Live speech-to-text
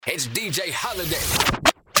It's DJ Holiday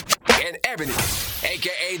and Ebony,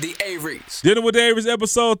 a.k.a. the Averys. Dinner with the Averys,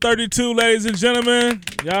 episode 32, ladies and gentlemen.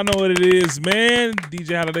 Y'all know what it is, man.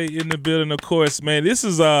 DJ Holiday in the building, of course, man. This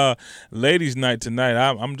is ladies' night tonight.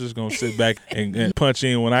 I'm just going to sit back and punch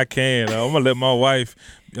in when I can. I'm going to let my wife,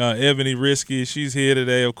 Ebony Risky, she's here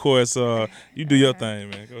today, of course. You do your thing,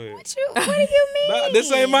 man. Go ahead. What do you mean? Nah,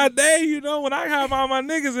 this ain't my day, you know. When I have all my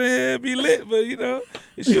niggas in here, it be lit. But, you know,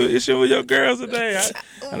 it's you with your girls today.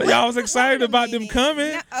 I know y'all was excited about them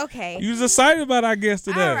coming. No, okay. You was excited about our guest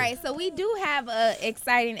today. All right, so we do have an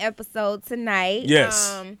exciting episode tonight.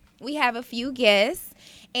 Yes. We have a few guests.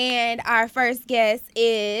 And our first guest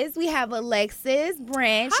is, we have Alexis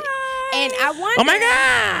Branch. Hi. And I wonder. Oh, my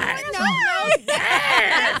God.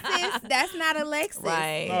 No, that's not Alexis.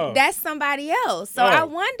 Right. Oh. That's somebody else. So Oh. I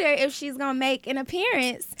wonder if she's going to make an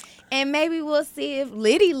appearance. And maybe we'll see if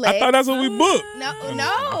Liddy Lex. I thought that's what we booked. No,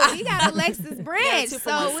 we got Alexis Branch. two for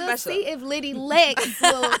So one we'll special. see if Liddy Lex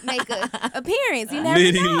will make an appearance. You never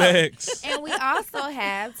Liddy know. Lex. And we also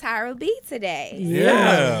have Tyra B today.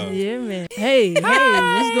 Yeah. Yeah, man. Hey,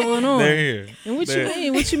 what's going on? They're here. And what They're- you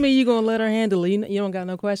mean? What you mean you gonna let her handle it? You don't got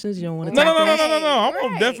no questions? You don't want to No. talk to her? I'm going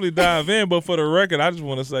Right. to definitely dive in. But for the record, I just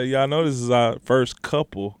want to say, y'all know this is our first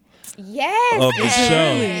couple Yes. of the yes.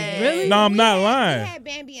 show. Really? No, I'm not We lying. had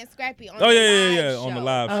Bambi and Scrappy on Oh, the yeah, live yeah, show. on the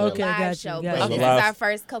live show. Oh, okay, live got you, show. got But you. this Live- is our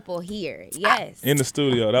first couple here. Yes. In the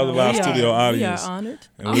studio. That was a live studio We audience. are honored.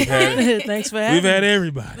 And we've had, Thanks for having we've had me.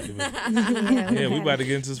 everybody. Yeah, we about to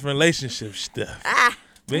get into this relationship stuff.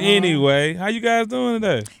 But anyway, how you guys doing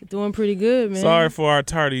today? Doing pretty good, man. Sorry for our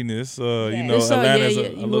tardiness. You know, It's all- Atlanta's yeah, a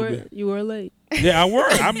you little were, bit. You were late. Yeah, I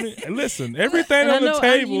work. I mean, listen, everything And I on the know-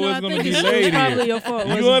 table you know, is I going to think be it was laid probably here. your fault, You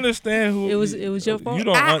wasn't it? understand who? It was your fault? You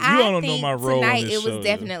don't. I you don't know think my role tonight on this it was show.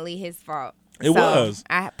 definitely his fault. It So was.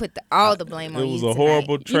 I put all the blame on It you was a tonight.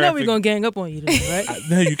 horrible You know we're traffic. gonna gang up on you, though, right?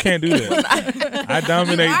 No, you can't do that. I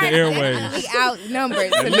dominate the airwaves. Definitely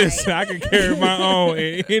outnumbered tonight. Listen, I can carry my own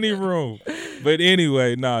in any room. But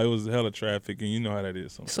anyway, it was hella traffic, and you know how that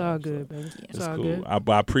is sometimes. It's all good, baby. It's It's all cool. good.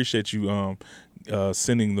 I appreciate you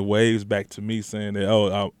sending the waves back to me saying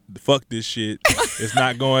that, fuck this shit. It's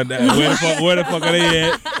not going down. Where the fuck are they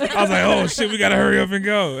at? I was like, oh, shit, we got to hurry up and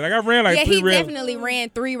go. Like, I ran like Yeah, 3 he red. definitely ran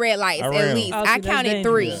 3 red lights I at ran least. Oh, I see, that's counted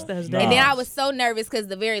 3. dangerous. That's Nah. And then dangerous. I was so nervous because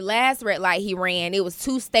the very last red light he ran, it was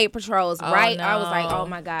 2 state patrols, Oh, right? no. I was like, oh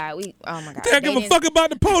my God. They don't give a didn't- fuck about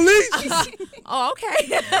the police. Oh,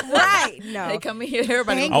 okay. Right. No. They come in here,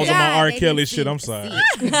 everybody. Thank I was on my God R. they Kelly didn't shit. see- I'm sorry.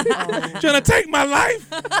 see it. Trying to take my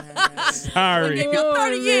life. Sorry. Give you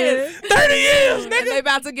 30 years. 30 years, And they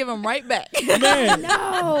about to give them right back. man.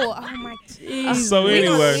 No. Oh my God. So We're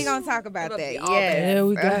anyway. going to talk about that. All Yes. Yeah,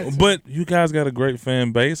 we got you. But you guys got a great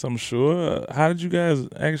fan base, I'm sure. How did you guys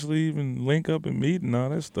actually even link up and meet and all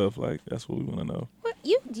that stuff? Like, that's what we want to know. What?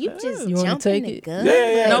 You just You wanna jumping take the it? gun?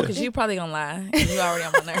 Yeah. No, because you probably gonna lie. You already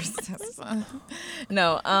on my nerves.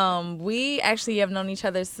 No, we actually have known each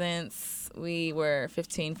other since we were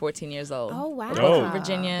 15, 14 years old. Oh, wow. We're both Oh. from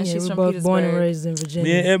Virginia. Yeah, She's we're from both Petersburg. born and raised in Virginia.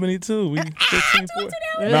 Me and Ebony, too. We 15, 14.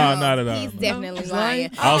 No, not at all. He's definitely lying.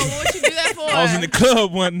 I was, What you do that for? I was in the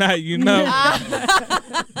club one night, you know.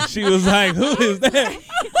 She was like, who is that?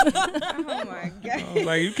 Oh my God. I was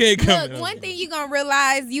like, you can't come. Look, one thing you're going to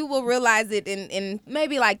realize, you will realize it in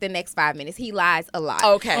maybe like the next 5 minutes. He lies a lot.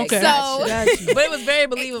 Okay. Okay. So- Got you. But it was very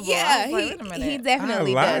believable. Yeah, I was like, wait a minute. he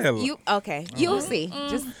definitely I lie a does. lot. You okay? You'll see.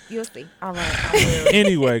 Just you'll see. All right.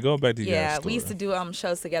 Anyway, go back to your Yeah, guys' we used to story. do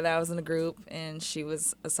shows together. I was in a group, and she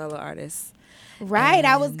was a solo artist. Right.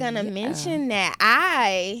 I was gonna mention that.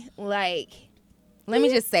 Let me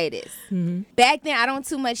just say this. Mm-hmm. Back then, I don't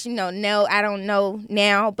too much, know. I don't know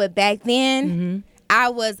now, but back then, Mm-hmm. I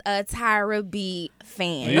was a Tyra B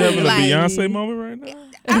fan. Are you having Like, a Beyonce moment right now?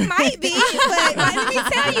 I might be, but let me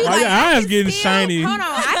tell you, Oh, like, your I eyes can getting still- shiny. Hold on,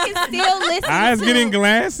 I can still listen. Eyes to, getting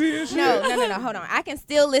glassy and shit? No, hold on. I can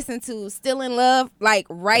still listen to "Still in Love" like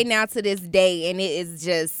right now to this day, and it is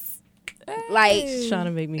just like. She's trying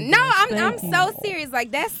to make me. No, dance. I'm Thank you. so serious.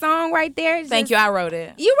 Like that song right there. is Thank just- you. I wrote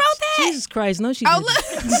it. You wrote that? Jesus Christ, no, she Oh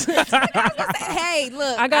didn't. look. Hey,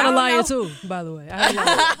 look. I got a don't liar know. too, by the way. I have a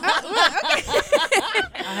liar.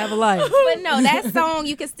 I have a liar. But no, that song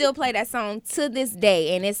you can still play that song to this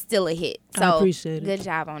day, and it's still a hit. So I appreciate it. Good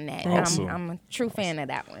job on that. Awesome. I'm a true fan of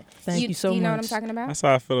that one. Thank you so You know what I'm much. talking about? That's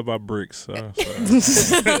how I feel about bricks. So.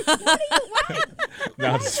 No,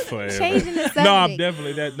 I'm just playing. Changing the subject. No, I'm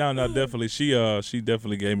definitely that. No, definitely. She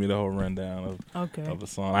definitely gave me the whole rundown Okay. of the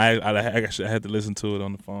song. I actually had to listen to it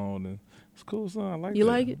on the phone and It's a cool song. I like You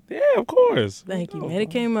that. like it? Yeah, of course. Thank you, man. It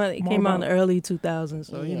came out in the early 2000s,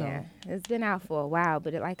 so you know. Yeah, it's been out for a while,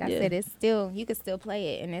 but like I said, it's still you can still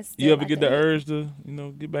play it, and it's. Still You ever like get the a hit. urge to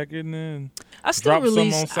get back in there? And I still drop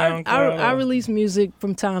release. some on SoundCloud, I or- release music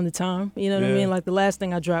from time to time. You know what I Yeah. mean? Like the last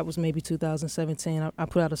thing I dropped was maybe 2017. I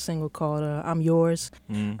put out a single called "I'm Yours."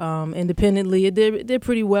 Independently, it did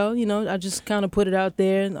pretty well. You know, I just kind of put it out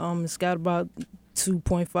there. It's got about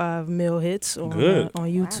 2.5 mil hits on Good. on Wow,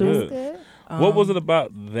 YouTube. that's good. What was it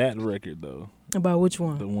about that record though? About which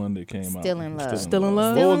one? The one that came out. Still in Love. Still in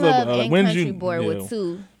Love? What Still was in Love it? and When'd Country you- Boy yeah. with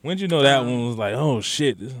 2. When'd you know that one was like, oh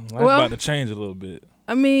shit, life's about to change a little bit?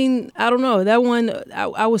 I mean, I don't know. That one,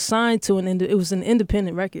 I was signed to it was an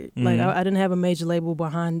independent record. Like I didn't have a major label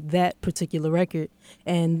behind that particular record,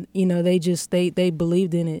 and you know they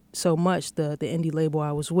believed in it so much. The indie label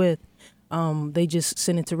I was with, they just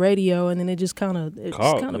sent it to radio, and then it just kind of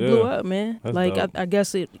blew up, man. That's like dope. I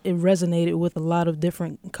guess it resonated with a lot of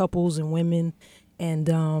different couples and women,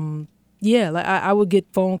 and yeah, like I would get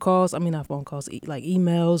phone calls. I mean, not phone calls, like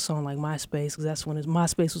emails on like MySpace, because that's when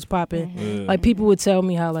MySpace was popping. Yeah. Like people would tell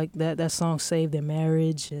me how like that song saved their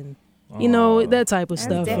marriage, and you know that type of That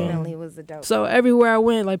stuff. And definitely was a dope. so everywhere I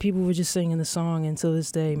went, like people were just singing the song, and to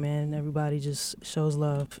this day, man, everybody just shows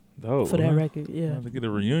love Dope, for that man. record. Yeah. Have to get a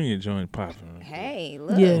reunion joint popping. Hey,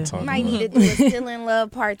 look, Yeah. you might need to do a Still in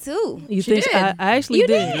Love Part 2. You think did. I actually You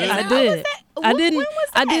did? did? I How did. was that? I When didn't. was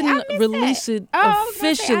I that? didn't missed release that. it Oh, I was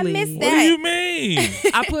gonna say, I officially. missed What that. do you mean?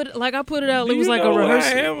 I put it out. Do It was you like know a who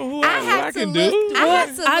rehearsal. I am, who I I have to can look. do? I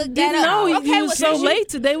have to I look didn't that know up. you Okay, was so late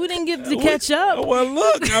today. We didn't get to catch up. Well,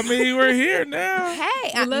 look, I mean, we're here now.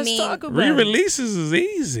 Hey, Well, let's I mean, talk about it. Re-releases is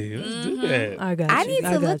easy. Let's do that. I got you. I need to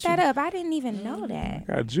got look you. that up. I didn't even know that.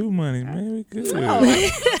 Got Jew money, man. We good. Oh.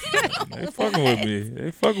 They fucking with me.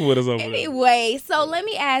 They fucking with us over there. Anyway, so let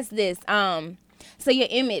me ask this. So your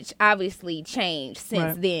image obviously changed since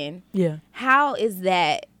Right. then. Yeah. How is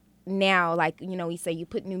that now? Like, you know, we say you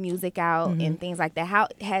put new music out and things like that. How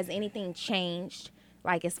has anything changed?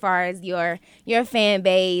 Like as far as your fan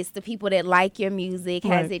base, the people that like your music,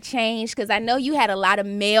 has Right. it changed? Because I know you had a lot of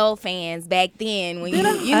male fans back then when you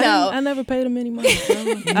I never paid them any money. So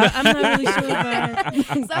I'm not really sure if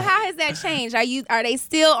I. So how has that changed? Are they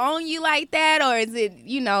still on you like that, or is it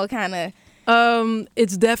kind of?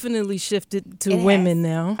 It's definitely shifted to It has. women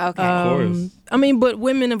now. Okay. Of course. I mean, but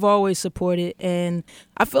women have always supported, and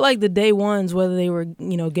I feel like the day ones, whether they were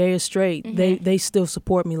gay or straight, they still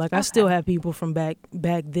support me. Like I still have people from back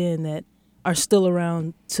then that are still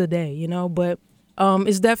around today. But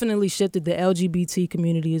it's definitely shifted. The LGBT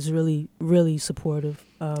community is really, really supportive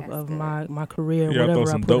of my career. Y'all whatever throw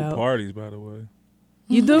I some put dope out. parties, by the way.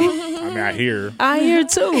 You do? I mean, I hear. I hear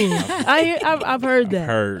too. I've heard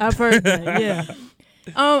that. I've heard that. Yeah.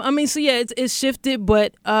 I mean, so yeah, it's shifted,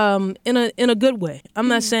 but in a good way. I'm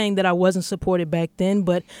not saying that I wasn't supported back then,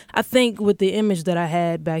 but I think with the image that I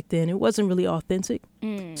had back then, it wasn't really authentic.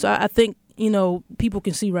 So I think people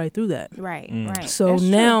can see right through that. Right. So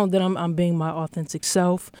now that I'm being my authentic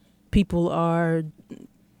self, people are,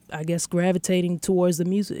 I guess, gravitating towards the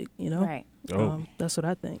music. Right. That's what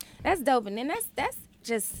I think. That's dope, and then that's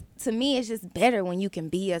just, to me, it's just better when you can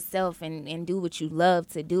be yourself and do what you love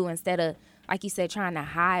to do instead of, like you said, trying to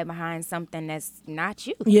hide behind something that's not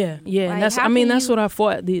you. Yeah, Like, and that's how that's can what I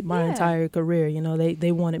fought my Yeah. entire career.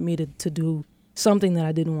 They wanted me to do something that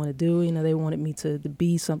I didn't want to do. They wanted me to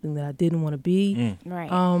be something that I didn't want to be. Right.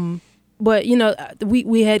 But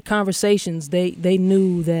we had conversations. They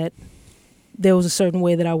knew that there was a certain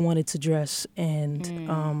way that I wanted to dress, and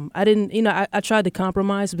I didn't. I tried to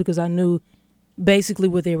compromise because I knew basically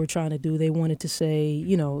what they were trying to do. They wanted to say,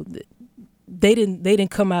 they didn't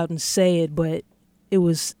come out and say it, but it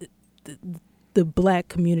was the black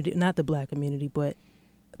community, not the black community, but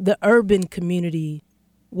the urban community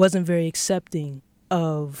wasn't very accepting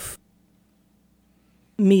of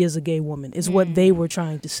me as a gay woman, is what they were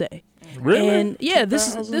trying to say. Really? And yeah,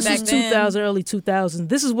 this is Back 2000, early 2000s.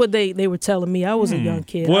 This is what they were telling me. I was a young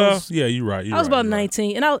kid. Well, yeah, you're right. I was about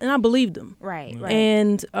 19, and I believed them. right. Right.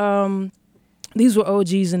 And these were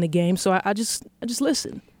OGs in the game, so I just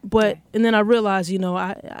listened. But and then I realized,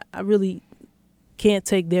 I really can't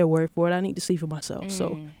take their word for it. I need to see for myself.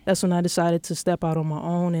 So that's when I decided to step out on my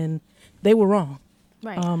own, and they were wrong.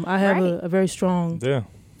 right. I have Right. a very strong Yeah.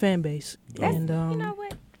 fan base, That's, and you know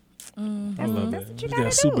what? I love That's that. what you Just gotta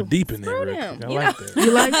got super do. deep in there, Screw Rick. them, I you like that.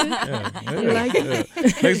 you like it? Yeah. You like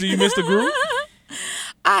it? Next, you missed the group?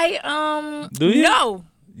 I Do you? No.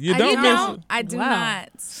 You don't miss it. I do Wow. not.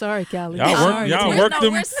 Sorry, Callie. Y'all Sorry.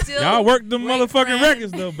 worked them motherfucking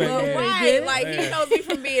records though back then. Right, like he knows me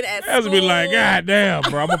from being at That's school. be like, God damn,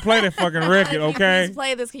 bro, I'm gonna play that fucking record, Can you okay? please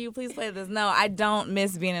play this? Can you please play this? No, I don't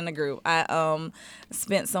miss being in a group. I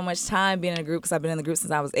spent so much time being in a group because I've been in the group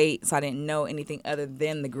since I was 8, so I didn't know anything other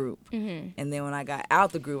than the group. And then when I got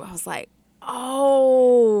out the group, I was like,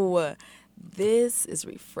 oh, this is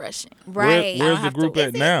refreshing. Right. Where's the group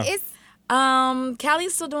at now?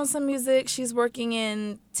 Callie's still doing some music. She's working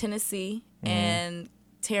in Tennessee, and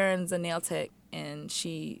Taryn's a nail tech, and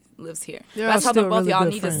she lives here. They're But I all told them still both really y'all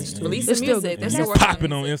good need friends. to release They're some still music. good They're friends. still You working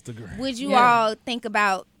popping on music. Instagram. Would you Yeah. all think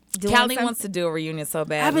about doing Callie something? wants to do a reunion so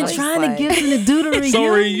bad. I've been Like, trying like- to get them to do the reunion. So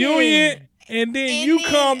reunion, and then you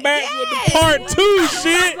come back with the part 2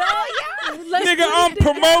 shit. Let's Nigga, put it I'm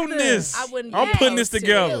promoting together. this. I wouldn't I'm be putting this opposed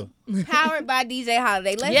to together. Powered by DJ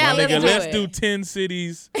Holiday. Let's Yeah, make Nigga, it let's happen. do 10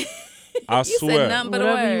 cities. I You swear. said nothing but a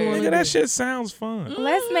Whatever you word. wanna Nigga, that shit sounds fun.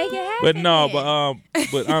 Let's make it happen. But no,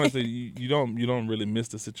 but honestly, you don't really miss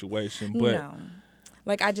the situation. But No.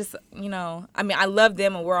 Like, I just, I mean, I love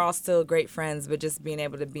them and we're all still great friends, but just being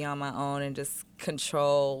able to be on my own and just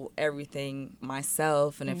control everything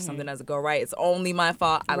myself. And if something doesn't go right, it's only my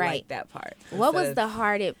fault. I Right. like that part. What was Instead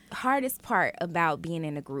the hardest part about being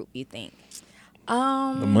in a group, you think?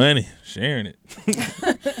 of- the money, sharing it.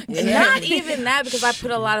 Not even that, because I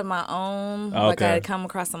put a lot of my own. Like, I Okay. had come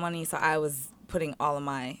across some money, so I was putting all of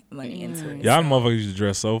my money into it. Y'all motherfuckers used to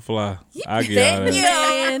dress so fly. I get out of Thank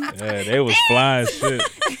that. you. Yeah, they was fly as shit.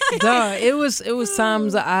 Duh, it was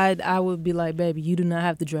times I would be like, baby, you do not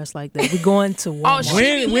have to dress like that. We're going to Walmart. Oh,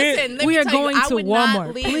 shit. When- Listen, let we me are tell you, going I to would Walmart,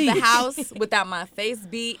 not leave please. the house without my face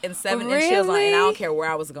beat and 7-inch heels on, and I don't care where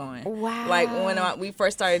I was going. Wow. Like, when we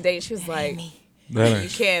first started dating, she was like, That you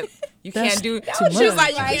ain't- can't That's do. too She was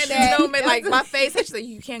like, much. you can't do no man. Like, my face. She's like,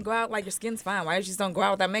 you can't go out. Like, your skin's fine. Why you just don't go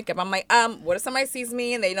out without makeup? I'm like, what if somebody sees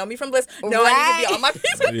me and they know me from Bliss? No, I need to be on my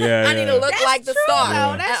pieces. Yeah, I need to yeah. look like the star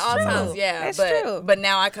though. at That's all true. times. Yeah, That's but true. but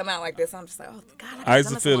now I come out like this. I'm just like, oh God. I used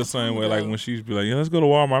to feel the same way. Like when she used to be like, "Yeah, let's go to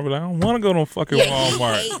Walmart." I'd be like, "I don't want to go to fucking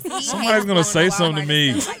Walmart." Somebody's gonna say something to me.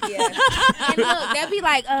 And look, they'll be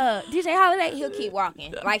like, DJ Holiday, he'll keep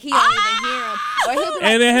walking. Like, he don't even hear him. Or he'll be like,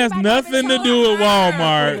 And it has "Anybody nothing ever to do with told her?"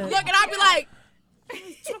 Walmart. Look, and I'll be like,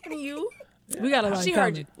 talking to you. We got a lot She coming.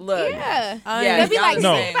 heard you. Look. Yeah. Yeah, They'll be y'all like, the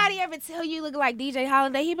No. does same. anybody ever tell you look like DJ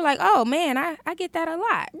Holiday? He'd be like, oh, man, I get that a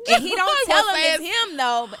lot. And he don't tell him it's him,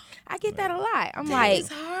 though, but I get that a lot. I'm like, It's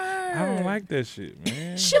her. I don't like that shit,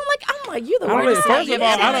 man. I'm like, you the I don't- worst. first of all,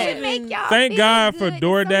 I that don't- should make y'all Thank feel God for good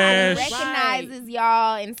that DoorDash. somebody recognizes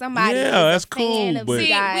y'all and somebody Yeah, is that's a fan cool, of but- you See,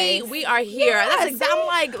 guys. we are here. That's exactly. I'm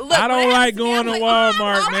like, look. I don't when it like happens to me, going I'm to like, Walmart,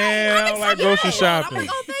 all right, man. I don't like grocery I'm shopping. like,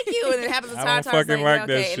 oh, thank you. And it happens to I Tyra. don't Tyra's fucking like that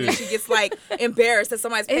okay. And then shit. she gets like embarrassed that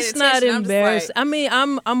somebody's paying It's attention. not I'm just embarrassed. like, I mean,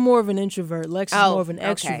 I'm more of an introvert. Lex is Oh, more of an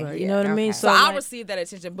okay. extrovert. You Yeah, know what I mean? okay. so like, I'll receive that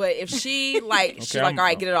attention. But if she like, she's Okay, like, all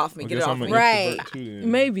right, get it off me. I Get it guess off I'm an me. Right. introvert too,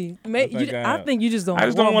 then. maybe, think I think you just don't. I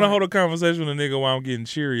just don't want to Walmart. hold a conversation with a nigga while I'm getting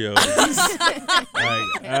Cheerios.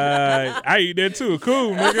 Like, I eat that too.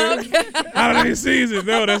 Cool, nigga. Holiday season.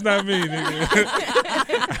 No, that's not me, nigga.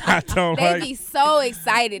 I don't They like. be so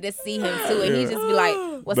excited to see him, too. And he just be like,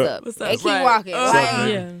 what's But- up? What's And up? keep Right. walking. What's Like, up,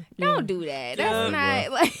 nigga? Yeah. don't do that. That's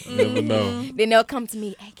not, like. Never know. Then they'll come to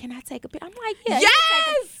me, hey, can I take a picture? I'm like, yeah.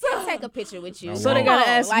 He'll take a picture with you. I So they won't. gotta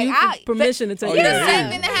ask Like, you I- for permission to take. Oh, it. yeah, same yeah.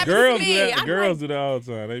 thing that happens Girls to do me. that. I'm Girls do that all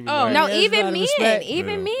the time. They be Oh, like, No, that's even a lot of men, respect.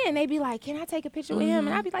 even Yeah. men, they be like, "Can I take a picture with him?"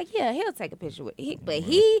 And I be like, "Yeah, he'll take a picture with." But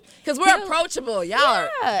he, Because we're approachable. Y'all are.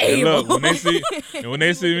 yeah. Hey, look, when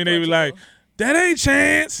they see me, they be like, "That ain't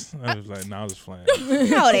Chance." I was like, "No, I'm just playing.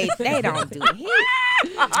 no, they don't do it.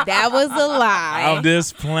 That was a lie. I'm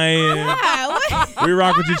just playing. What? We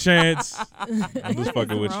rock with you, Chance. I'm just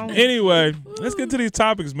fucking with you." Anyway, let's get to these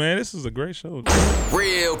topics, man. This is a great show.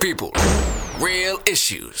 Real people, real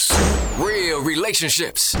issues, real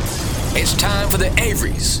relationships. It's time for the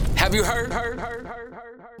Averys. Have you heard?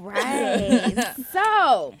 Right.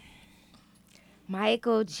 So,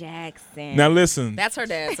 Michael Jackson. Now listen. That's her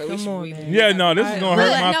dad. So we Come should. on, we- man. Yeah, no, this is gonna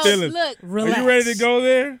hurt my no, feelings. look. Relax. Are you ready to go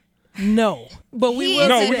there? No, but we He will. is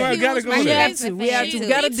No, a we gotta huge go Michael there. We have Jackson to. We have fan. to. We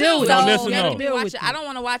gotta Me deal too. with No, it. listen, We no. gotta deal Watch with it. it. I don't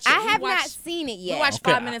want to watch it. I We have not watched- seen it We yet. watched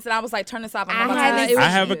Okay. 5 minutes and I was like, turn this off. I I'm not haven't watching seen this. I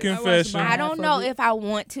have a watched confession. about I don't know if I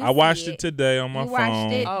want to. I watched see it today on my You watched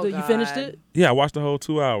phone. it? Oh, You finished God. it? Yeah, I watched the whole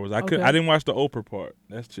 2 hours. I Okay. didn't watch the Oprah part.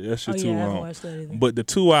 That shit Oh too yeah, I haven't long. watched that either. But the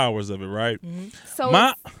 2 hours of it, right? So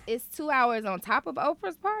My- it's 2 hours on top of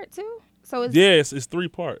Oprah's part too. So it's Yeah, it's 3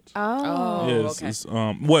 parts. oh. Yeah,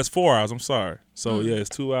 it's 4 hours. I'm sorry. So yeah, it's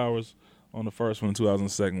 2 hours on the first one and 2 hours on the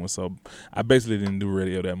second one. So I basically didn't do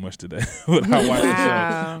radio that much today. But I watched the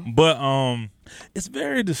show. But it's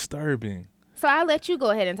very disturbing. So I'll let you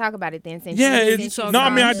go ahead and talk about it then. Since Yeah, you you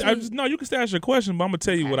can still ask your question, but I'm gonna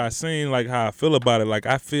tell you what I seen, like how I feel about it. Like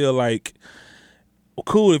I feel like,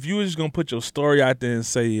 cool, if you were just gonna put your story out there and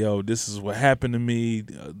say, yo, this is what happened to me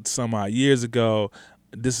some odd years ago,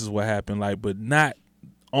 this is what happened, like, but not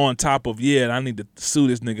on top of, I need to sue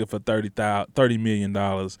this nigga for $30 million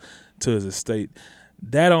to his estate.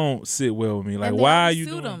 That don't sit well with me. Like, why are you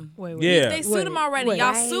doing? Him. Wait. Yeah, They sued him already.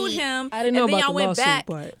 Y'all sued him. I didn't know and then about y'all the went lawsuit back.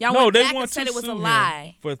 part. Y'all no, went they back want and said to it was sue a him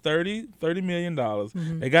lie. for $30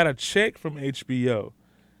 million. They got a check from HBO,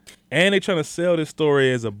 and they trying to sell this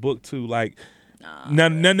story as a book too. Like, now,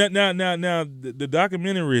 the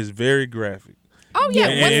documentary is very graphic. Oh yeah,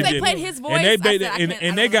 And once they played his voice,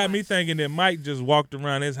 they got me thinking that Mike just walked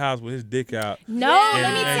around his house with his dick out. No,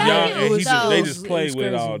 let me tell you. They just played with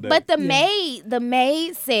it all day. But the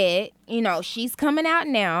maid said, she's coming out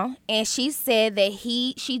now, and she said that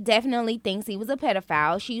she definitely thinks he was a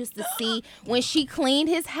pedophile. She used to see when she cleaned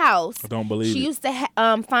his house. I don't believe it. She used to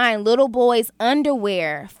find little boys'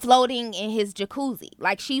 underwear floating in his jacuzzi.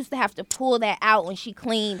 Like she used to have to pull that out when she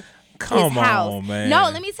cleaned. Come his house. on, man. No,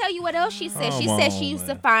 let me tell you what else she said. She said she used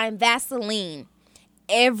to find Vaseline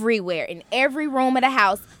everywhere in every room of the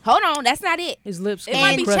house. Hold on, that's not it. His lips. It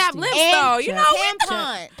might be chapped lips though. You know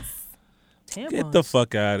tampons. Get the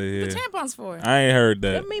fuck out of here. What tampons for? I ain't heard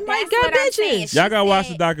that. I mean, Mike got bitches. Y'all gotta watch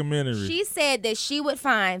the documentary. She said that she would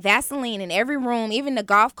find Vaseline in every room, even the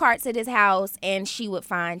golf carts at his house, and she would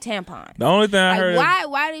find tampons. The only thing I heard.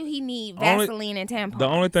 Why do he need Vaseline and tampons? The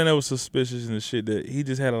only thing that was suspicious in the shit that he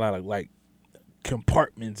just had a lot of like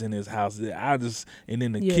compartments in his house. And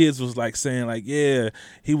then the kids was like saying like, he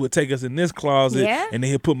would take us in this closet, and then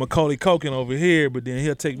he'll put Macaulay Culkin over here, but then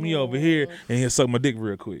he'll take me over here and he'll suck my dick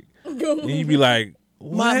real quick. And you'd be like,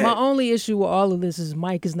 what? My only issue with all of this is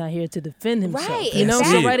Mike is not here to defend himself. Right, you know,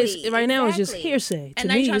 exactly. so right now it's just hearsay. And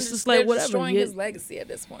to me, it's just like whatever. Destroying his legacy at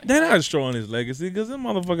this point. They're not destroying his legacy because them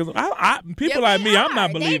motherfuckers. People like me, I'm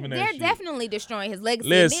not believing that shit. They're definitely destroying his legacy.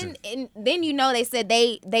 Listen. And then they said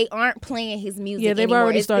they aren't playing his music. Yeah, they've anymore.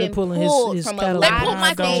 already It's started been pulling pulled his from a catalog. lot They pulled of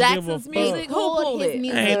Michael don't states. give a Jackson's fuck. music. Who pulled his it?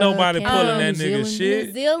 music. Ain't nobody pulling that New nigga Zealand? shit.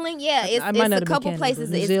 New Zealand, yeah, it's I might not a have been couple Canada, places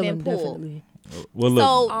but that New it's Zealand been pulled. definitely. Well, look.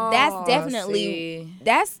 So that's definitely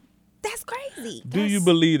that's crazy. Do you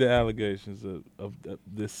believe the allegations of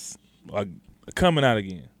this coming out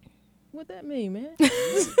again? What that mean, man?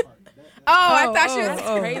 I thought she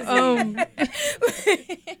was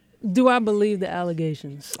crazy. Do I believe the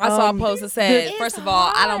allegations? I saw a post that said, It's first of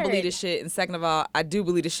all, I don't hard. believe this shit, and second of all, I do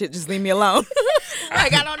believe this shit. Just leave me alone.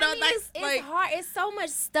 Like I don't know. It's hard. It's so much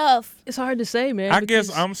stuff. It's hard to say, man. I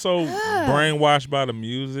guess I'm so brainwashed by the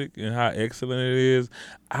music and how excellent it is.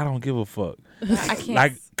 I don't give a fuck. I can't.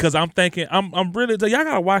 Like, cause I'm thinking, I'm really. Y'all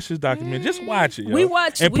gotta watch this documentary. Just watch it. Yo. We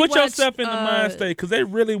watched- and we put watched, yourself in the mind state, cause they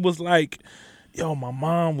really was like, yo, my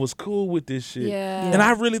mom was cool with this shit. Yeah. And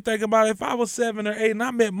I really think about it, if I was 7 or 8 and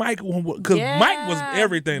I met Mike, because Yeah. Mike was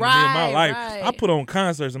everything to me in my life. Right. I put on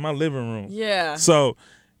concerts in my living room. Yeah. So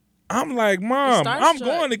I'm like, Mom, I'm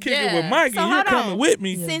going to kick it with Mike, So and you're hold coming on. with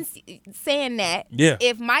me. Since saying that, Yeah.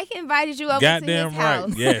 if Mike invited you over Goddamn to his right.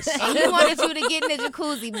 house, Yes. and he wanted you to get in the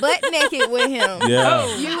jacuzzi butt naked with him,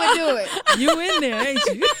 Yeah. you would do it. You in there, ain't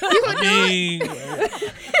you?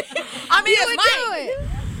 I mean, You would do it.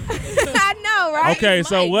 I know, right? Okay,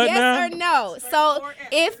 so what yes now? or no? So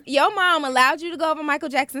if your mom allowed you to go over Michael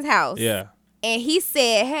Jackson's house, yeah. and he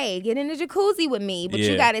said, "Hey, get in the jacuzzi with me, but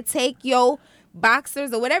Yeah. you got to take your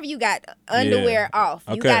boxers or whatever you got underwear off.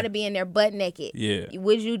 You Okay. got to be in there butt naked. Yeah.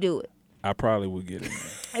 Would you do it? I probably would get it.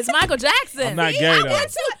 It's Michael Jackson. I'm not See, gay, I though. would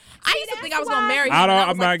too. I used to think I was gonna marry him. I when don't. was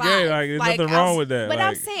I'm not like gay. 5. Like, there's nothing wrong with that. But like,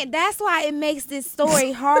 I'm saying that's why it makes this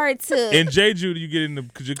story hard to. in J. Judy, you get in the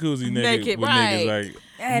jacuzzi naked with right. niggas.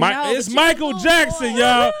 I Like, know, it's but you Michael a little Jackson, boy.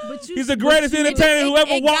 y'all. But you- He's the but greatest you- entertainer who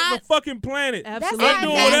ever it walked got- the fucking planet. That's Absolutely. why I'm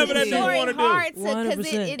doing it makes whatever the that nigga story wanna do. hard to,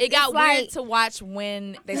 100%. It got it's like, weird to watch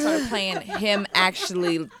when they started playing him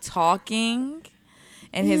actually talking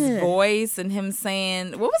and his voice and him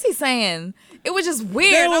saying, what was he saying? It was just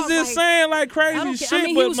weird. They I was just saying like crazy I don't shit, care. I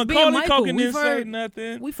mean, he but was being Macaulay Michael. Culkin We've didn't say heard-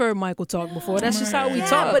 nothing. We've heard Michael talk before. That's just how we Yeah,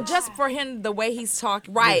 talk. but just for him, the way he's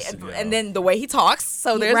talking, right, Listen, and then the way he talks,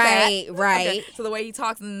 so there's Right, that. right. Okay, so the way he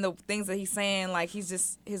talks and the things that he's saying, like he's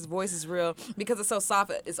just, his voice is real. Because it's so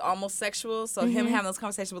soft, it's almost sexual, so him having those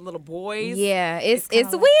conversations with little boys. yeah, it's kinda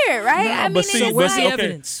like- weird, right? I mean, but see, it's where's the like,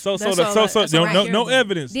 evidence? So That's all I- that's all I no, care no about.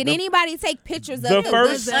 evidence. did The- anybody take pictures the of him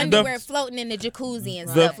first- with underwear the- floating in the jacuzzi and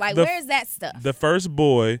the- stuff? Like, the- where's that stuff? The first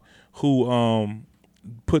boy who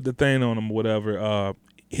put the thing on him or whatever,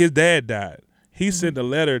 his dad died. He sent a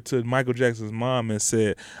letter to Michael Jackson's mom and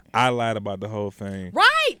said, "I lied about the whole thing."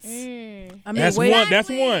 Right. I mean, That's wait, one. That's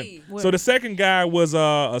Exactly. one. So the second guy was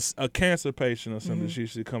a cancer patient or something. She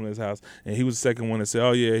should come to his house, and he was the second one that said,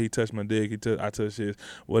 "Oh yeah, he touched my dick. I touched his,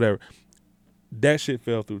 whatever." That shit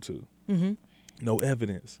fell through too. No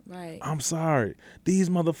evidence. Right. I'm sorry. These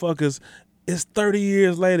motherfuckers. It's 30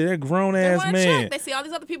 years later. They're grown ass men. They see all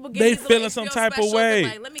these other people getting They these little feeling some HBO type of specials. way.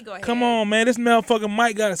 They're like, let me go ahead. Come on, man. This motherfucker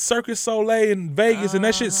Mike got a Circus Soleil in Vegas, and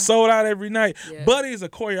that shit sold out every night. Yeah. Buddy's a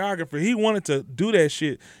choreographer. He wanted to do that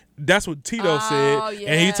shit. That's what Tito said,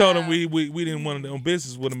 and he told him we didn't want to do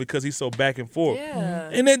business with him because he's so back and forth. Yeah.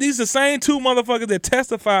 And then these the same two motherfuckers that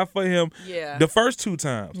testified for him the first two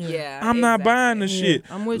times. Yeah. I'm not buying this Yeah, shit.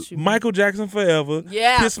 I'm with you. Michael Jackson forever.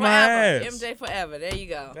 Yeah. Kiss my forever. ass. MJ forever. There you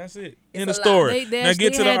go. That's it. It's End a of lie. story. They Now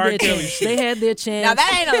get to the had R. their Kelly chance. shit. They had their chance. Now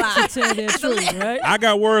that ain't a lie. to tell their truth, right? I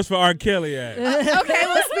got words for R. Kelly ass. Okay,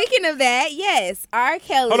 well, speaking of that, yes, R.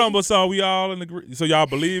 Kelly. Hold on, but so we all in agree? So y'all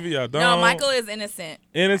believe it? Y'all don't? No, Michael is innocent.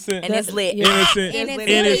 Innocent. And it's lit. Innocent. And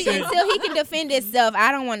Innocent. until he can defend himself,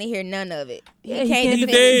 I don't want to hear none of it. He Yeah, he can't can't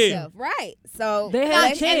defend dead. himself. Right. So They had a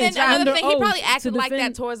let's- chance. And then another under thing, he probably oath acted to like that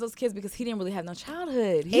defend- towards those kids because he didn't really have no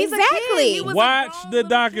childhood. He's a Exactly. kid. He was a Watch grown the little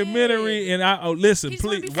documentary, kid. and listen, He just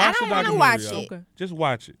wanna please be- watch I the don't wanna documentary. watch y'all. it. Just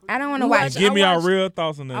watch it. I don't want to You watch And it. give me our watched- real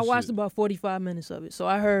thoughts on that I watched shit. about 45 minutes of it. So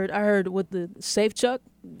I heard with the Safe Chuck,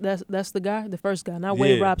 that's the guy, the first guy, not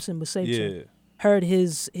Wade Yeah. Robson, but Safe Yeah. Chuck. Heard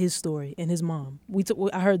his story and his mom.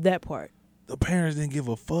 I heard that part. The parents didn't give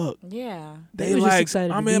a fuck. Yeah. They was just like, excited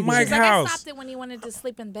to I'm be in there. Mike's She's like, I house. stopped it when he wanted to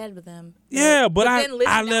sleep in bed with him. Yeah, but then listened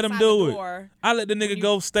I let him outside do the it. door. I let the nigga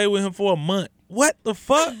go stay with him for a month. What the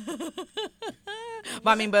fuck?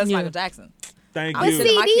 But I mean, but it's Yeah. Michael Jackson. Thank I'm you.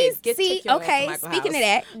 sitting- See, my kids, these, take your ass to okay, Michael speaking of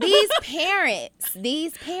House. that,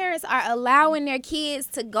 these parents are allowing their kids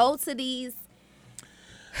to go to these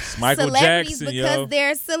It's Michael celebrities Jackson, because yo.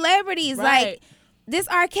 they're celebrities. Right. Like this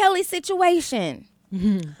R. Kelly situation.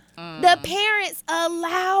 The parents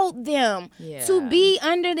allowed them Yeah. to be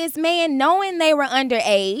under this man knowing they were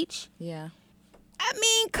underage. Yeah. I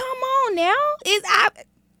mean, come on now.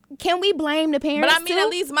 Can we blame the parents? But I mean, too? at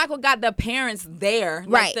least Michael got the parents there.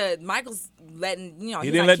 Right. Like Michael's letting, He he's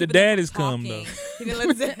didn't like let the keeping them daddies from come, talking. though. He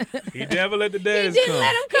didn't let He never let the daddies didn't come.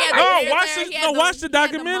 let him come. Oh, watch the He had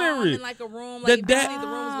documentary. mom in like a room, The like, da- apparently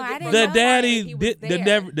the rooms would I get didn't The know. daddy, He was the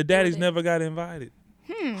there. daddies They were never got invited.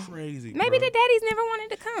 Crazy. Maybe bro. the daddies never wanted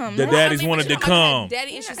to come. The No? daddies I mean, wanted but you to know, Michael come. had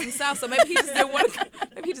daddy issues himself, so maybe he just didn't want to.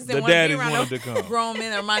 Maybe he just The didn't want to be daddies around wanted no to come. grown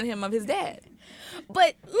men that reminded him of his dad.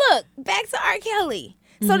 But look, back to R. Kelly.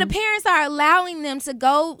 So the parents are allowing them to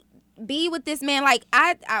go be with this man. Like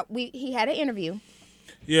he had an interview.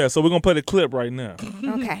 Yeah, so we're gonna play the clip right now.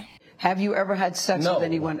 Okay. Have you ever had sex No. with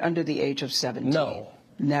anyone under the age of 17? No.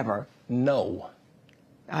 Never. No.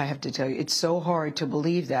 I have to tell you, it's so hard to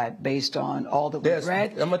believe that based on all that we've There's-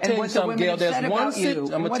 read I'ma tell and you what the something, women Gail, have there's said one about sit- you.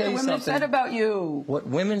 I'ma And what tell the you women have something. said about you. What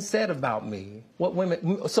women said about me. What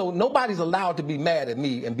women. So nobody's allowed to be mad at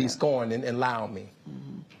me and be scorned and lie on me.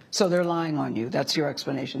 So they're lying on you. That's your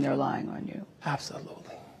explanation. They're lying on you.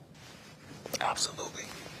 Absolutely. Absolutely.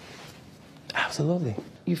 Absolutely.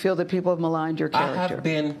 You feel that people have maligned your I character. have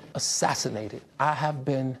been assassinated. I have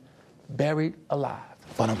been buried alive,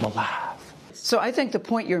 but I'm alive. So I think the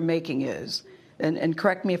point you're making is, and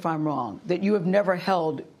correct me if I'm wrong, that you have never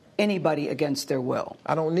held anybody against their will.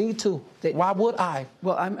 I don't need to. Why would I?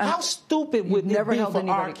 Well, I'm- How stupid You've would it never be held for R.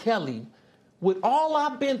 anybody- Kelly, with all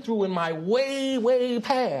I've been through in my way, way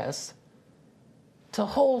past, to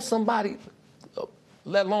hold somebody,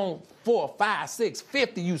 let alone 4, 5, 6,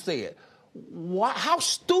 50, you said. Why, how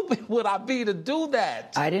stupid would I be to do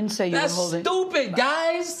that? I didn't say you That's were holding... stupid,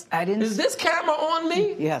 guys. I didn't- Is this camera on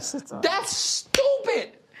me? Yes, it's on. That's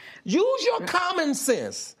stupid. Use your common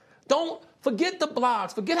sense. Don't forget the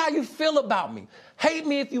blogs. Forget how you feel about me. Hate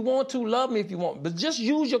me if you want to, love me if you want, but just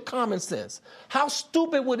use your common sense. How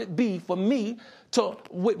stupid would it be for me to,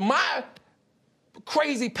 with my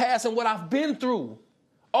crazy past and what I've been through,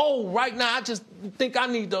 right now I just think I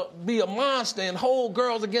need to be a monster and hold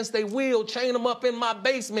girls against their will, chain them up in my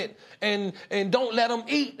basement, and don't let them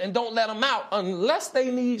eat and don't let them out unless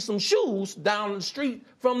they need some shoes down the street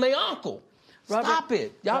from their uncle. Robert, Stop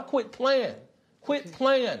it. Y'all quit playing. Quit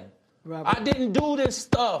playing. Robert. I didn't do this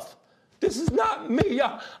stuff. This is not me.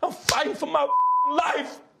 Y'all, I'm fighting for my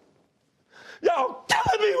life. Y'all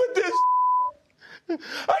killing me with this.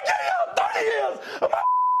 I gave y'all 30 years of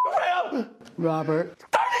my career. Robert.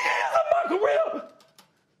 30 years of my career.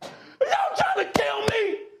 Y'all trying to kill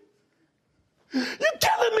me. You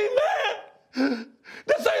killing me, man.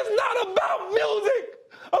 This is not about music.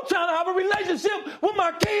 I'm trying to have a relationship with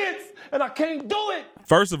my kids, and I can't do it.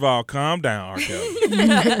 First of all, calm down, R. Kelly. All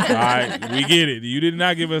right, we get it. You did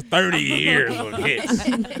not give us 30 years of hits.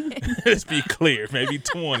 Let's be clear, maybe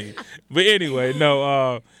 20. But anyway,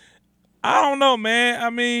 no, I don't know, man. I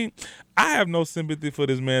mean, I have no sympathy for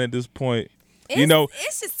this man at this point.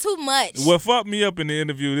 It's just too much. What fucked me up in the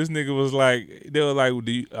interview, this nigga was like, they were like,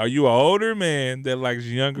 are you an older man that likes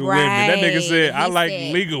younger women? That nigga said, I like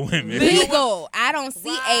legal women. Legal. I don't see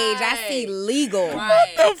age. I see legal.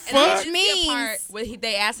 Right. What the fuck? Which means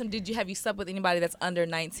they asked him, have you slept with anybody that's under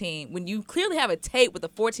 19? When you clearly have a tape with a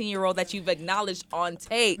 14-year-old that you've acknowledged on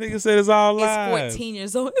tape. Nigga said it's all lies. It's 14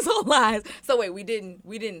 years old. It's all lies. So wait, we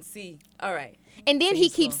didn't see. All right. And then he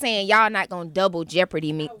keeps saying, y'all not going to double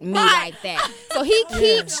jeopardy me like that. So he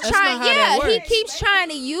keeps he keeps trying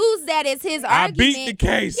to use that as his argument. I beat the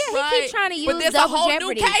case. Yeah, he keeps trying to use but there's double a whole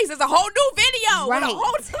jeopardy. new case. There's a whole new video. Right.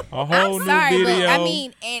 A whole new Sorry, video. but I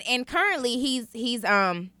mean, and currently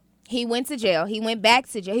he went to jail. He went back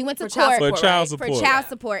to jail. He went to court for child support. For child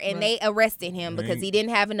support, and they arrested him because he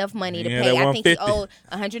didn't have enough money to Yeah, pay. that I think he 150.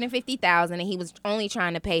 owed $150,000, and he was only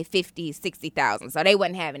trying to pay $50,000-$60,000. So they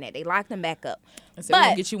wasn't having it. They locked him back up. So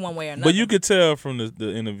we'll get you one way or another. But you could tell from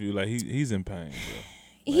the interview, like he's in pain. Bro.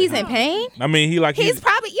 He's in pain. I mean, he's in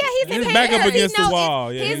pain. back up He against the knows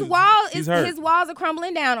wall. Yeah, his hurt. his walls are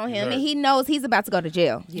crumbling down on him, hurt. and he knows he's about to go to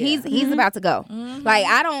jail. Yeah. He's about to go. Like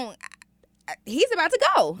he's about to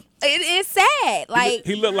go. It's sad. Like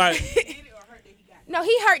he looked like. No,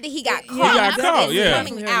 he hurt that he got caught. got caught, It's yeah.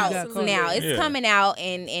 coming out now. It's coming out,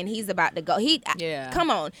 and he's about to go. Come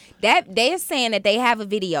on. They're saying that they have a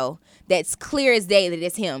video that's clear as day that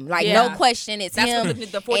it's him. Like, no question, it's That's him.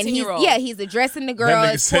 The 14-year-old. He's addressing the girl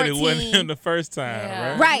That nigga as said 14. it wasn't him the first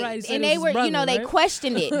time, right? Right. And they were, they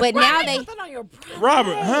questioned it. But now they...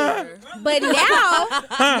 Robert, huh? But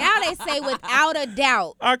now they say without a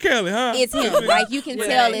doubt, R. Kelly, huh? it's him. Like, you can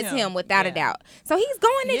tell it's him without a doubt. So he's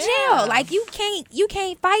going to jail. Like, you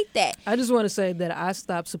can't fight that. I just want to say that I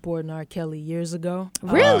stopped supporting R. Kelly years ago.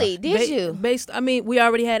 Really? Did you? We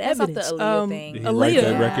already had That's evidence. not the Aaliyah thing. Did he write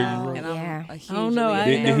that record you wrote? And I'm Yeah. a huge I don't know. Aaliyah I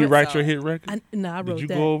Did he write your hit record? I wrote that. Did you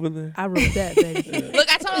go over there? I wrote that, baby.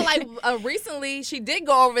 Look, I told her like recently she did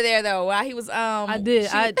go over there though while he was I did.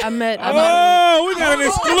 I met. Oh, we got an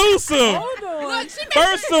exclusive. Look,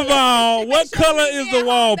 First of all, what color is the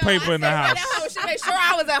wallpaper in the house? She made sure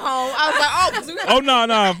I was at home. I was like, Oh,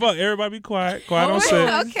 no, fuck. Everybody be quiet. Quiet on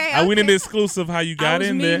set. Okay. We need the exclusive how you I got was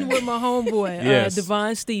in there. meeting with my homeboy, Yes.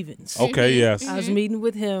 Divine Stevens. Okay, yes. I was meeting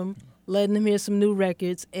with him, letting him hear some new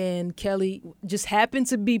records, and Kelly just happened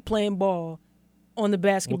to be playing ball on the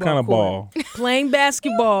basketball What kind of court. ball? Playing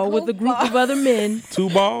basketball with a group of other men. 2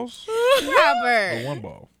 balls? Robert. Or 1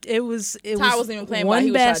 ball? It was Ty wasn't even playing ball. one He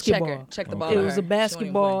was trying to basketball. check the ball. It with was her. a She wasn't even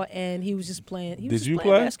basketball, playing. and he was just playing. He Did was just you playing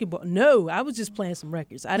play? basketball. No, I was just playing some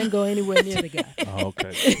records. I didn't go anywhere near the guy. Oh,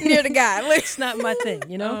 okay. Near the guy. It's not my thing,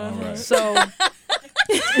 you know. Right. So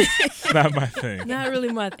It's not my thing. not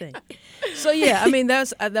really my thing. So yeah, I mean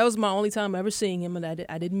that was my only time ever seeing him, and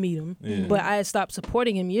I didn't meet him. Yeah. But I had stopped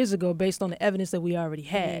supporting him years ago based on the evidence that we already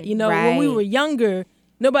had. You know, when we Right. were younger,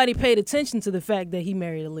 nobody paid attention to the fact that he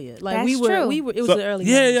married Aaliyah. Like That's we were, true. it was So- the early.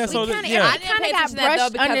 yeah, 90s. yeah. So I I didn't kinda pay got attention to that though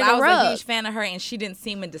brushed because under I the was rug. a huge fan of her and she didn't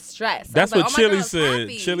seem in distress. That's I was what like, Chili oh my said.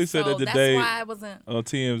 happy. Chili said So that the that's day why I wasn't. on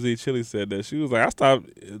TMZ, Chili said that. She was like, I stopped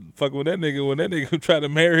fucking with that nigga when that nigga tried to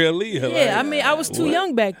marry Aaliyah. Like, Yeah, I mean, I was too what?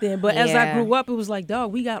 young back then, but as I Yeah. grew up, it was like,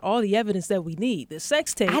 dog, we got all the evidence that we need. The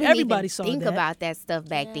sex tape, I didn't everybody even saw think that. about that stuff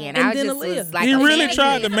back then. And I then just Aaliyah. was like He a really fan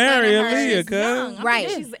tried of to it. marry She's Aaliyah, young. cuz. I'm Right.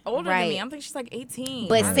 thinking she's older Right. than me. I'm thinking she's like 18.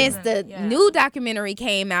 But I since don't the know. new documentary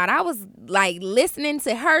came out, I was like listening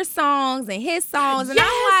to her songs and his songs, and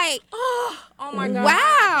I'm like, Oh my god.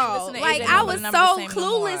 wow! Listen to Like AJ, I no, was but so I'm the same no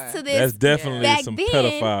clueless more. to this. That's definitely back some then.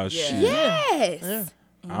 pedophile Yeah. shit. Yes,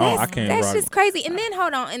 I can't that's rock just it. crazy. And then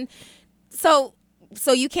hold on, and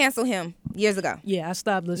so you canceled him years ago. Yeah, I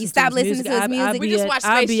stopped listening. You stopped to his listening to his music? We just watched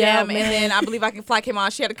Space Jam, and then I Believe I Can Fly came on.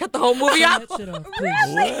 She had to cut the whole movie Turn out. that shit off,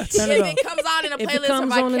 please. What? Turn If it it off. comes on in a If it playlist,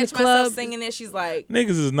 comes if I on in catch the club- myself singing it, she's like, Niggas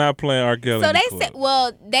is not playing R. Kelly. So in the they club. said,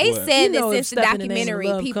 well, they What? said You know that if since the Step in the Name of documentary,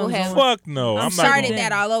 Love people comes have on. Fuck no. I'm not started gonna,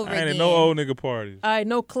 that all over I ain't again. in no old nigga parties. All right,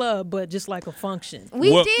 no club, but just like a function. We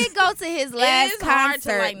What- did go to his last is hard to,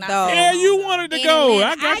 concert, like, not though. say Yeah, you wanted to In go.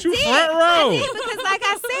 Atlanta. I got you did. front I row. did, because like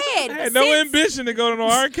I said, I had no since- ambition to go to no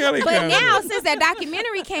R. Kelly But concert. now, since that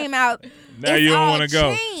documentary came out, Now it's you don't all wanna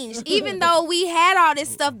go. changed. Even though we had all this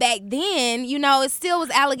stuff back then, you know, it still was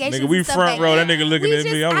allegations. Nigga, we and stuff front back row. That then. nigga looking We at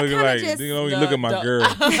me. just- I'm I looking kinda like, just- you know, you look at my girl.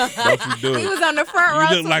 Don't you do He it. was on the front row.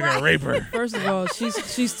 You look so like a right. raper. First of all,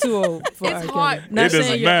 she's too old for It's R. Kelly. hard. Not It doesn't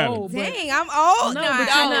saying you're matter. old, but Dang, I'm old. No, No, but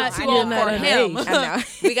I you're know. not I too know. old for him. him. I know.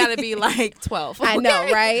 we got to be like 12. I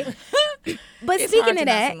know, right? But It's speaking hard of to not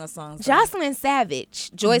that, sing those songs, Jocelyn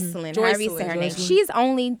Savage, Joycelyn, however you say her name, Joycelyn. she's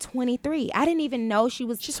only 23. I didn't even know she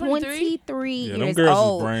was 23? 23 Yeah, them years girls is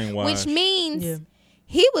old. brainwashed. Which means Yeah.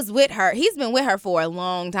 he was with her. He's been with her for a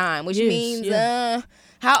long time, which Yes, means, yeah.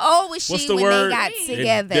 how old was What's she the when word? they got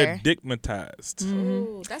together? They're dickmatized.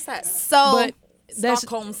 Ooh, that's that So, But that's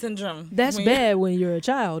Stockholm syndrome. that's When you- bad when you're a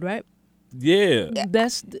child, right? Yeah.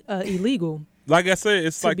 That's illegal. Like I said,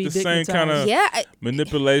 it's To like be the same kind of yeah,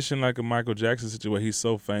 manipulation, like a Michael Jackson situation. He's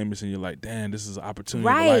so famous, and you're like, damn, this is an opportunity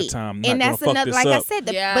of a right. lifetime. I'm And not that's gonna fuck another, this like I up. said,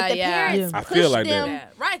 but the Yeah. parents Yeah. I feel pushed like that. them. Yeah,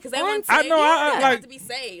 right, because they want I know, I they like- have to be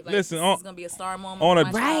saved. Like, listen, this is gonna be a star moment on for a-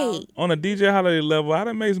 my Right. child. On a DJ Holiday level, I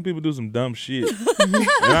done made some people do some dumb shit. And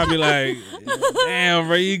I'd be like, damn,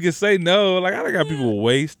 bro, you can say no. Like, I done got people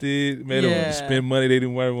wasted, made them Yeah. spend money they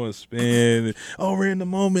didn't want to spend. Oh, we're in the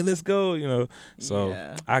moment, let's go, So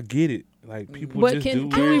Yeah. I get it. Like, people But just can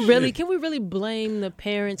do weird we shit. really blame the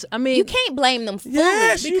parents? I mean, You can't blame them fully.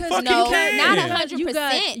 Yes, you because fucking no, can. not You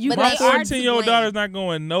 100%. you But My they got- are to 14-year-old blame. daughter's not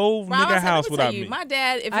going no Bro, I was nigga like, house let me without tell you, me. my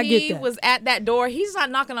dad, if I get he that. was at that door, he's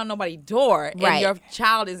not knocking on nobody's door, and Right. your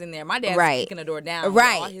child is in there. My dad's Right. kicking the door down, with all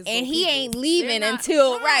Right, his and little he people. ain't leaving They're not-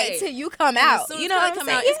 until till you come And out. As soon You as know they what I'm come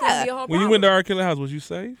saying? out, it's gonna be a whole When you problem. went to R. Kelly house, was you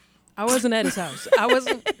safe? I wasn't at his house. I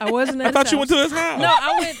wasn't at I his thought you went house. to his house.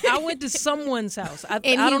 No, I went to someone's house. I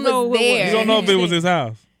And I he don't know was who it there. You don't know if it was his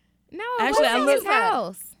house. No, Actually, it I wasn't looked his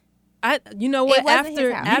house. You know what? It wasn't his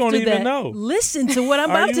After house. You don't after even that, know. listen to what I'm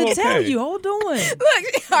Are about you to tell okay? you. Hold on.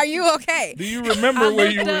 Look, are you okay? Do you remember where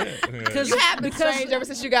you looked up- went? Because You have been strange ever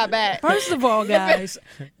since you got back. first of all, guys,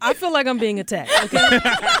 I feel like I'm being attacked. Okay?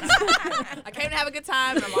 I came to have a good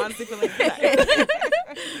time, and I'm honestly feeling attacked.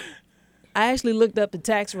 I actually looked up the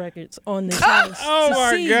tax records on this house. Oh to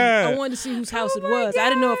my see. God. I wanted to see whose house it was. I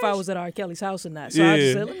didn't know if I was at R. Kelly's house or not. So I just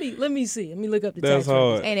Yeah. said, let me see. Let me look up the That's tax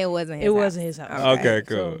hard. records. And it wasn't his It house. wasn't his house. Okay,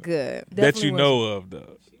 cool. So, Good. That definitely you know of,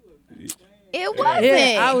 though. It wasn't.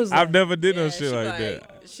 Yeah, I was. I've never did no Yeah, shit she like that.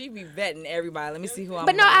 She be vetting everybody. Let me see who I'm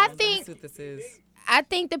But no, I around. Let me think- see what this is. I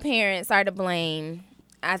think the parents are to blame.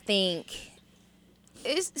 I think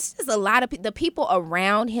it's just a lot of the people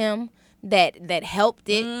around him that helped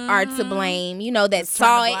it are to blame. That Just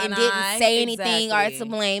saw turn it a and blind didn't eye. say anything are to Exactly.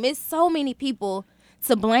 blame. It's so many people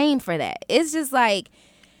to blame for that. It's just like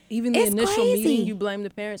Even the It's initial crazy. meeting, you blame the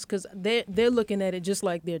parents because they're looking at it just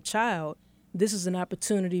like their child. This is an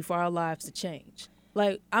opportunity for our lives to change.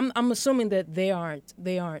 Like I'm assuming that they aren't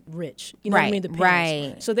rich. You know what I Right, mean? The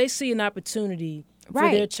parents. right. So they see an opportunity for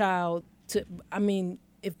Right. their child to. I mean,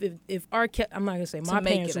 if our I'm not gonna say my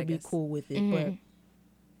make parents it, I would be guess. cool with it, Mm-hmm. but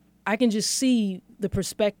I can just see the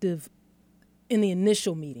perspective in the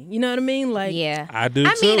initial meeting. You know what I mean? Like yeah. I do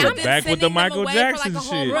I too. mean, I've been Back with the sending them Michael away Jackson for like a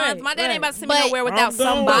whole shit. month. My dad ain't about to send me But- nowhere without I'm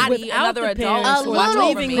done. somebody, without another the adult. parents, A or little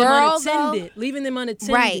leaving them girl, unattended, leaving them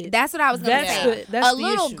unattended. Right, that's what I was gonna That's say. the- that's a the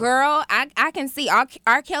little issue. girl, I can see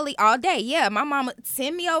R. Kelly all day. Yeah, my mama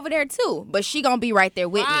send me over there too, but she gonna be right there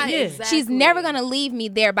with Right, me. Yeah. She's never gonna leave me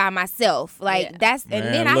there by myself. Like Yeah. that's, and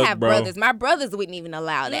Man, then I look, have bro. brothers. My brothers wouldn't even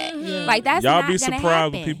allow that. Like that's Y'all not be gonna surprised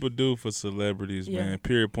happen. what people do for celebrities, Yeah. man.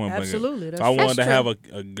 Period. Point blank. Absolutely, If that's I true. wanted to That's have true.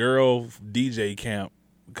 a girl DJ camp,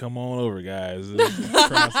 come on over, guys. And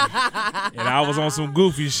I was on some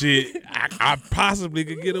goofy shit. I possibly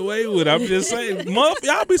could get away with it. I'm just saying,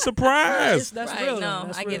 y'all be surprised. That's Right, real. no,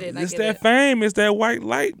 That's I real. get it. It's that fame. It's that white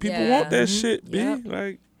light. People Yeah. want that shit, B. Yep.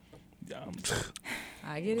 Like,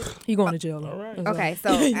 I get it. He going to jail. All right. Okay, so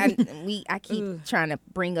I keep trying to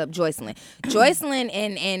bring up Joycelyn. Joycelyn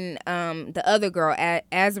and the other girl,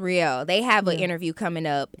 Azriel, they have an interview coming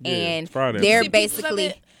up, Yeah, and Friday. they're See pieces of basically.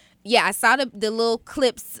 it? Yeah, I saw the little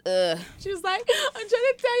clips. She was like, I'm trying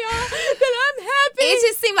to tell y'all that I'm happy. It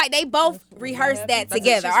just seemed like they both rehearsed that That's what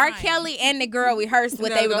together. she's R. saying. Kelly and the girl rehearsed what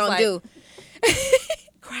The they were girl gonna goes do.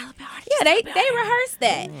 Yeah, they rehearsed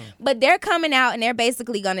that, but they're coming out and they're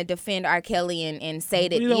basically gonna defend R. Kelly and say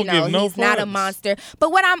that We don't you know give no he's not a fucks. monster.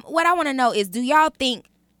 But what I want to know is, do y'all think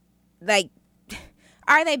like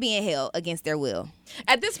are they being held against their will?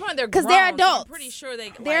 At this point, they're 'Cause grown, they're so adults. I'm pretty sure They're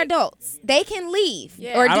like, adults. They can leave.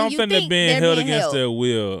 Yeah. Or do I don't you think they're being held against held? their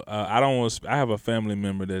will. I don't want. I have a family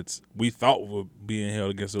member that's we thought were being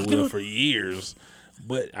held against their will for years.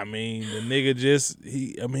 But I mean, the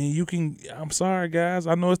nigga you can. I'm sorry, guys.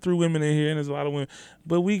 I know it's 3 women in here and there's a lot of women,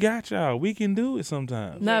 but we got y'all. We can do it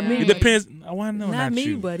sometimes. Not Yeah. me. It depends. Why no? Not me,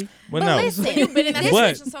 you, buddy. But But no. listen, You've been in that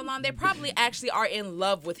But- situation so long, they probably actually are in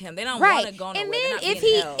love with him. They don't want Right, to go nowhere. and They're then not if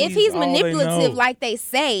being he held. if he's All they manipulative know. like they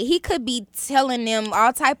say, he could be telling them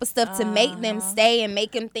all type of stuff to make them stay and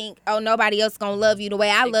make them think, oh, nobody else gonna love you the way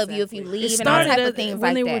I love you if you Exactly. leave It and all started type at- of things when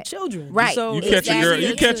like they that. were children. Right. So You catch a girl. Exactly.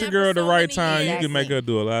 You catch a girl at the So right many time. You years. can make gotta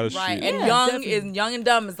do a lot of Right, shit. and young and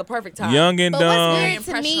dumb is the perfect time. Young and But dumb. what's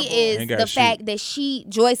weird to me is the fact that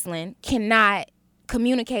Joycelyn, cannot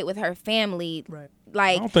communicate with her family. Right.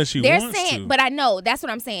 Like, I don't think she they're wants saying, to. but I know that's what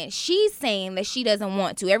I'm saying. She's saying that she doesn't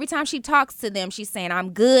want to. Every time she talks to them, she's saying,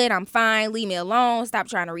 "I'm good. I'm fine. Leave me alone. Stop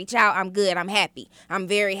trying to reach out. I'm good. I'm happy. I'm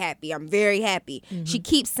very happy. I'm very happy." She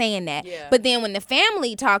keeps saying that. Yeah. But then when the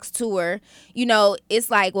family talks to her, you know, it's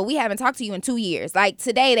like, "Well, we haven't talked to you in 2 years." Like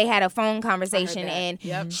today, they had a phone conversation,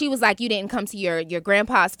 and she was like, "You didn't come to your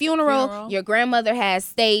grandpa's funeral. Your grandmother has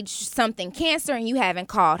stage something cancer, and you haven't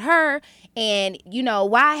called her." And, you know,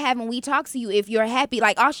 why haven't we talked to you if you're happy?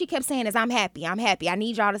 Like, all she kept saying is, "I'm happy. I'm happy. I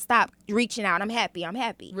need y'all to stop reaching out. I'm happy. I'm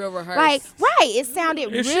happy." Real rehearsed. Like, right. It sounded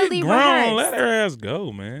really grown. rehearsed. Let her ass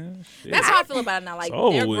go, man. Shit. That's how I feel about it now. Like,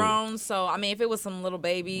 over they're with. grown, so, I mean, if it was some little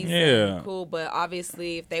babies, Yeah. then cool. But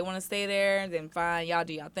obviously, if they want to stay there, then fine. Y'all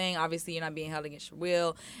do y'all thing. Obviously, you're not being held against your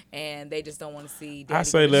will, and they just don't want to see Daddy I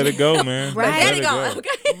say let it go, man. Right. Let it go. go.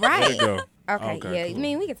 Okay. Right. Let it go. Okay, yeah. Cool. I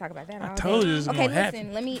mean, we can talk about that all I told day. you this is okay, gonna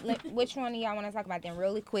listen. Which one of y'all want to talk about then,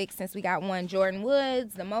 really quick, since we got one? Jordan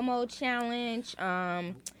Woods, the Momo challenge.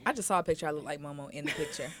 I just saw a picture. I look like Momo in the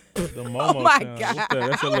picture. The Momo Oh my challenge. God. What's that?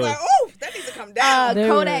 That's a I was little. like, oh, that needs to come down.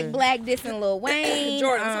 Kodak Black dissing Lil Wayne.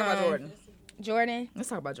 Jordan, let's talk about Jordan. Jordan. Let's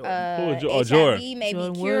talk about Jordan. Who is HIV Jordan? may be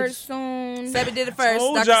Jordan cured Woods. soon. Sebi did it first.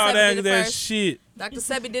 Told Dr. y'all Sebi did it that first. shit. Dr.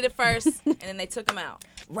 Sebi did it first, and then they took him out.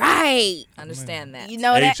 Right. Understand that. You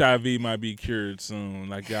know that. HIV might be cured soon.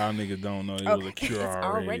 Like y'all niggas don't know it was a cure It's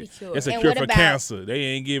already cured. It's a And cure what for about- cancer. They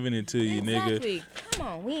ain't giving it to you, nigga. Exactly. Come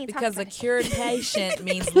on, we ain't Because a talking cured patient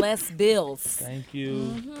means less bills. Thank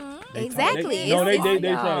you. Exactly. No, they It's- try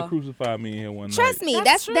y'all. to crucify me in here one Trust night. me,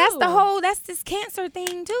 That's that's the true. whole this cancer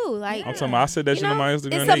thing too. Like, I'm talking about, I said that you shit on know, my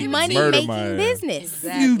Instagram. it's They a money murder making my ass. business.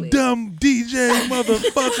 Exactly. You dumb DJ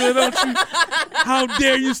motherfucker, don't you? How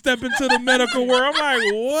dare you step into the medical world? I'm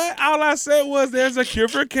like, what? All I said was there's a cure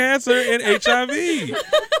for cancer and HIV. Tay,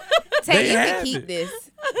 They you have can keep it. this.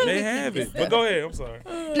 They have it. But go ahead, I'm sorry.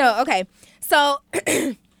 No, okay. So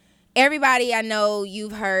everybody, I know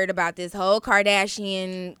you've heard about this whole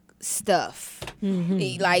Kardashian stuff.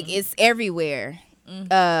 Like, it's everywhere.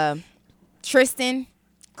 Tristan,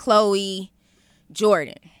 Khloe,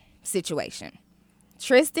 Jordan situation.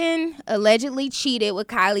 Tristan allegedly cheated with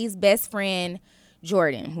Kylie's best friend,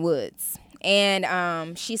 Jordan Woods.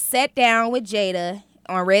 And she sat down with Jada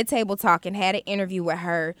on Red Table Talk and had an interview with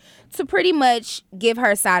her to pretty much give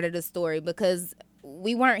her side of the story, because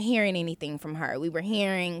we weren't hearing anything from her. We were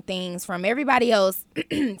hearing things from everybody else,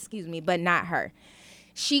 excuse me, but not her.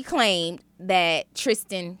 She claimed that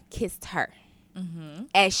Tristan kissed her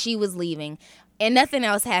as she was leaving, and nothing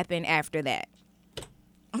else happened after that.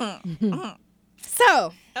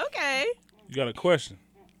 So, Okay. You got a question?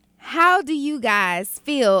 how do you guys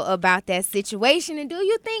feel about that situation? And do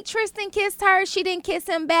you think Tristan kissed her? She didn't kiss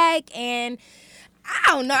him back? And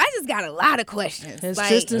I don't know. I just got a lot of questions. Has Like,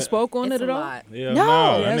 Tristan spoke on It's it a at all? lot. Yeah,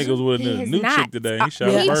 No, that nigga was with he a has new not. chick today. He shot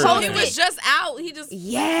he a bird. posted He was just out. He just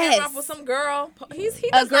Yes. came off with some girl. He a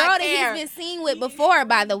does girl not that care. he's been seen with before,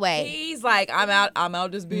 by the way. He's like, I'm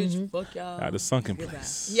out this bitch. Fuck y'all. Out of sunken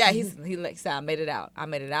place. Yeah, he like said, I made it out. I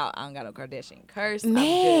don't got no Kardashian curse. I'm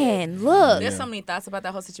Man, good. look. There's so many thoughts about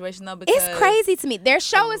that whole situation though. Because It's crazy to me. Their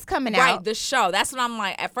show is coming Right, out. the show. That's what I'm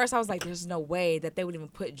like. At first, I was like, "There's no way that they would even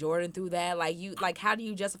put Jordan through that." Like, how do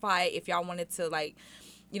you justify it if y'all wanted to, like,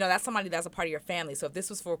 you know, that's somebody that's a part of your family. So if this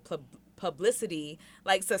was for publicity,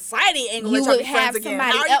 like society ain't gonna You let y'all would be friends have again.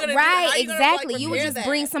 somebody How are you else, gonna right? how you gonna, Exactly. like, You would repair just that?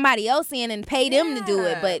 bring somebody else in and pay them to do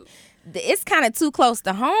it, Yeah. but it's kind of too close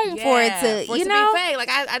to home for it to, you know. be fake. Like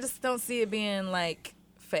I just don't see it being like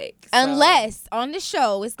fake. So. Unless on the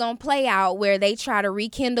show it's gonna play out where they try to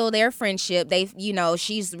rekindle their friendship. They, you know,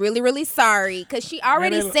 she's really, really sorry because she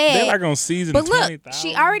already Man, said. they're like on season But look, 20,000.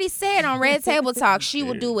 she already said on Red Table Talk she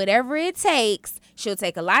will do whatever it takes. She'll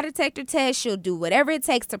take a lie detector test. She'll do whatever it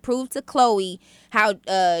takes to prove to Khloe how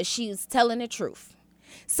she's telling the truth.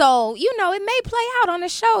 So, you know, it may play out on the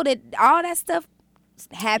show that all that stuff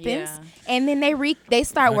happens, Yeah. and then they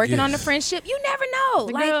start working on the guess. friendship. You never know.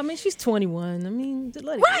 The Like, girl, I mean, she's 21. I mean,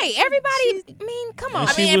 let it right, everybody, I mean, come on. And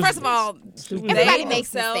I she mean, was- first of all, Everybody they makes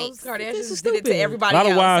themselves, mistakes. Kardashians This is did it to stupid. everybody A lot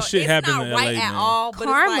of else. wild so shit it's happened not in right LA, at man. all. But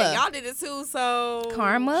Karma. it's like, y'all did it too, so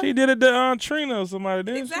Karma. She did it to Trina or somebody,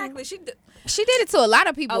 didn't exactly. She did. She did it to a lot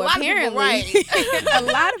of people, A lot of people, apparently. right. A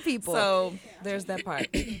lot of people. So there's that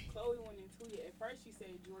part. Chloe went and tweeted. At first, she said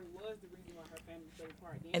Jordan was the reason why her family fell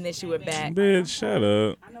apart. And then she went back. she? Bitch, shut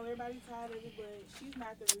up. I know everybody's tired of it, but she's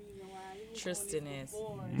not the reason why. It was Tristan going is.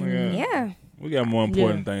 before. Oh my God. yeah. We got more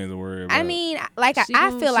important things to worry about. I mean, like She I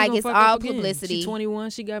gon- feel she like gonna it's fuck all up again. publicity. She 21.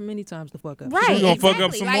 She got many times to fuck up. Right, She gonna fuck exactly.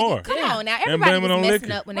 up some like, more. Come on now, And everybody blame was it on messing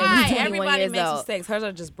liquor. up when they was Right, 21 everybody years makes old. mistakes. Hers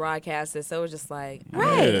are just broadcasted, so it was just like,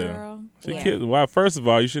 Right. Yeah. girl. She Yeah. killed. Well, first of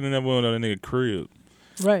all, you shouldn't have went to that nigga crib.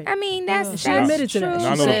 Right. I mean, that's She admitted to that. true. She I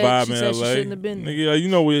know the said- vibe she in said she LA. shouldn't have been there. Nigga,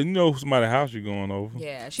 you know somebody's house you going over.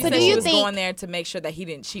 Yeah, she So said do she you was think- going there to make sure that he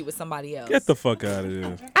didn't cheat with somebody else. Get the fuck out of here. I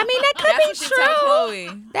mean, that could That's be what she told true.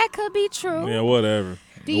 Chloe. That could be true. Yeah, whatever.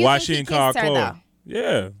 Do you Why think she he ain't call kissed her, Chloe? though?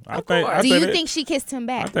 Yeah, I Of think. course. I Do think you they, think she kissed him I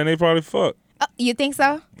back? think they probably fucked. You think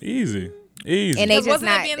so? Easy. And they Because just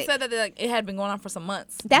wasn't not. it being said that like, it had been going on for some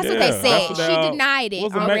months? That's what they Yeah, said. that's what She they all- denied it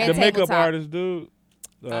What's on the, Red the Table makeup Talk. artist dude?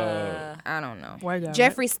 I don't know. White guy,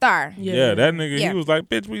 Jeffree Star. Yeah, that nigga. Yeah. He was like,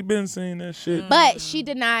 "Bitch, we been seeing that shit." But she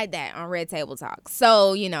denied that on Red Table Talk.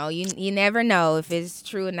 So, you never know if it's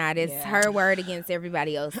true or not. It's her word against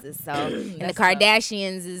everybody else's. So, and the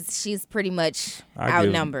Kardashians she's pretty much I give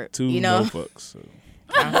outnumbered. two You know? no fucks. So.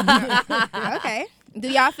 Okay. Do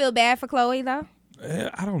y'all feel bad for Chloe though?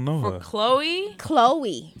 I don't know For her. Chloe?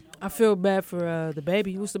 Chloe. I feel bad for the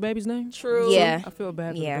baby. What's the baby's name? True. Yeah. I feel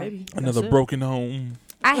bad for Yeah. the baby. Another That's it. broken home.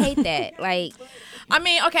 I hate that. Like, I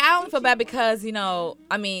mean, okay, I don't feel bad because,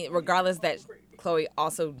 regardless that Chloe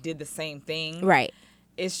also did the same thing. right.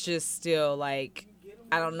 It's just still like,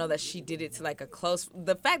 I don't know that she did it to like a close.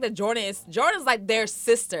 The fact that Jordan's like their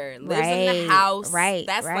sister, lives in Right, the house. right,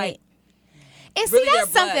 That's right. like, And really see,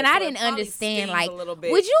 that's their something blood, I so it didn't probably understand. stings Like, a little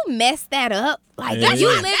bit. would you mess that up? Like, Yeah. if you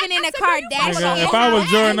Yeah. living in a I said, you Kardashian, Nigga, if I was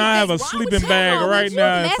Jordan, I have a What's wrong with sleeping you? bag right Would you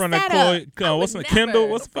now in mess front of that Chloe. I What's would the Kendall?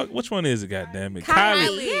 never. What's the fuck? Which one is it? Goddamn it,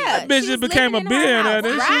 Kylie. Yeah, That bitch she just was became a living in her billionaire, house.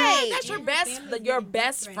 didn't she? Right. That's your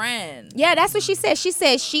best friend. Yeah, that's what she said. She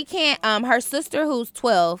said she can't. Her sister, who's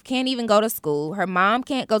 12, can't even go to school. Her mom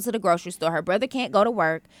can't go to the grocery store. Her brother can't go to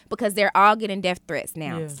work because they're all getting death threats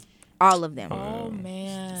now. Yeah. All of them. Oh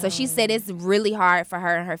man. So she said it's really hard for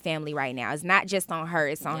her and her family right now. It's not just on her;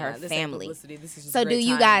 it's on her this ain't family. publicity. This is just So do great you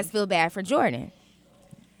timing. guys feel bad for Jordan?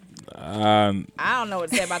 I don't know what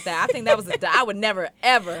to say about that. I think that was I would never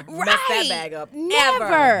ever mess that Right. bag up. Never.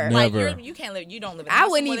 Ever. Like Never. you can't live. You don't live. In I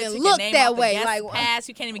wouldn't someone even took your look name that off the way, guest like, pass.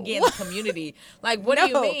 You can't even get in the community. Like what do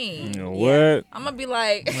you No. mean? You know what? I'm gonna be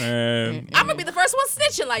like. Man, I'm gonna be the first one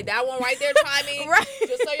snitching like that one right there. Try me, Right.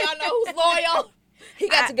 Just so y'all know who's loyal. He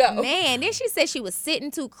got to go. Man, then she said she was sitting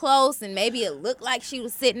too close, and maybe it looked like she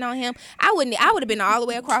was sitting on him. I would have been all the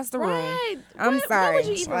way across the room. Right. I'm What sorry. would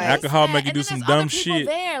you even Like- risk Alcohol that? make you And do then some there's dumb other people shit.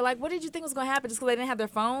 There, like, what did you think was gonna happen just because they didn't have their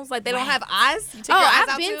phones? Like, they don't have eyes. You take your Oh, eyes I've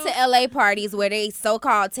out been too? to LA parties where they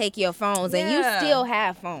so-called take your phones, and you Yeah. still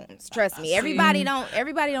have phones. Trust me. Everybody don't.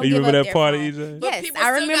 Everybody don't you give remember up that their party, phones. EJ? But Yes, people I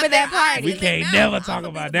still remember got that their eyes party. We in their can't mouth. never I'm talk gonna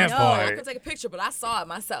about be that the- party. I could take a picture, but I saw it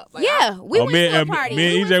myself. Like, Yeah, we went to a party. Me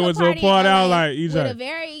and We EJ went to a in party. I was LA like, with a EJ.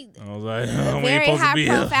 very, I was like, we ain't very supposed to be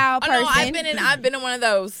here. high-profile Oh person. no, I've been in one of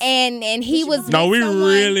those. and he was. No, with we someone,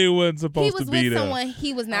 really wasn't He supposed was to be with there. someone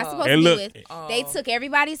he was not supposed And to look- be with. They took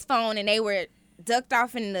everybody's phone and they were ducked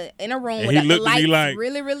off in a room And with he the looked at me lights like,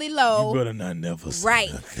 really, really You low. better not never say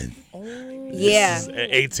Right. nothing. Yeah. This is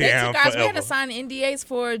They ATM took ours. We had forever. to sign NDAs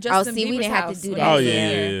for Justin see, we Bieber's didn't have to house do when that. he Oh was yeah,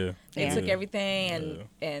 there. yeah, yeah. They Yeah. took everything,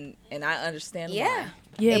 and I understand Yeah. why.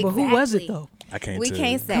 Yeah, but who was it Exactly. though? I can't. We tell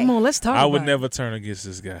can't you. say. Come on, let's talk. I would about never turn against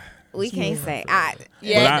this guy. We can't say.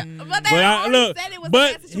 Yeah, But I look,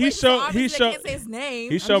 but he showed can't say his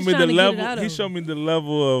name. he showed just me the trying to get it level. out He of showed me the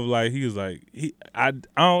level of like he was like I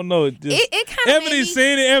don't know. It just It kind of Ebony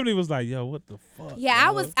seen it. Ebony was like, "Yo, what the fuck?" Yeah,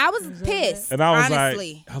 I was pissed. And I was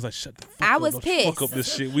honestly. like, "Shut the fuck I up! was Don't pissed. fuck up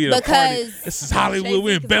this shit. We at a party. Because- This is Hollywood.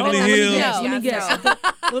 We in Shady, Beverly hold on, Hills." No. Let me guess.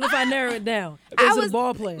 What if I narrow it down? I It's a was-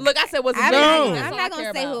 ball player. Look, I said was I'm No. not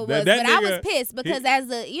gonna say who it was, That but I was nigga- pissed because as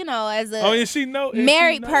a Oh, and she know. and she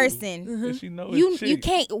married know. person, And she know you his you chick.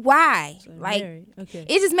 can't. Why? Like Married. Okay.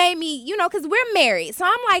 it just made me, because we're married. So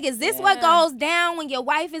I'm like, is this what Yeah. goes down when your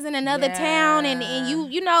wife is in another town and you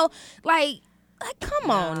like come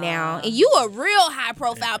on now, and you a real high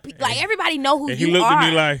profile like everybody know who And you he looked are. at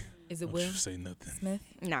me like, Is it "Don't Will you say nothing." Smith?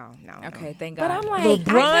 no. Okay, thank But God. I'm like, I LeBron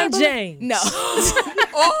can't believe- James. No.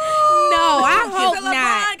 oh, No, I Is hope it not.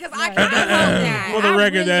 LeBron? Because I I can't. hope not. For the I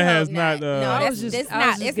record, really that hope has not, No, I that's was just- it's I was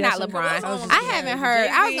not. just It's not guessing. LeBron. I was just I haven't heard.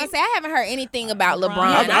 I was gonna say I haven't heard anything about LeBron.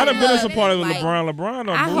 I've been to some love parties it. with Like, LeBron. LeBron don't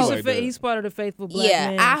I move hope- like that. He's part of the faithful black Yeah,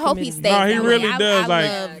 man I hope he community. stays. No, he that really way. does, I like-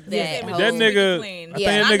 love Yeah, that. but that whole- nigga. clean. I Yeah,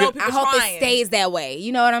 think I that know nigga. people I hope trying. it stays that way.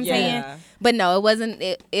 You know what I'm saying? Yeah. But no, it wasn't.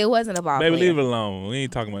 It wasn't a ball Baby, player. leave it alone. We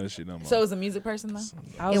ain't talking about this shit no more. So is a music person though?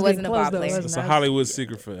 I was It wasn't getting a close, ball though, player. wasn't It's I? a Hollywood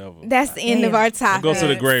secret forever. That's the end of Damn. our topic. Go to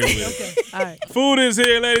the grave with it. Okay. All right. Food is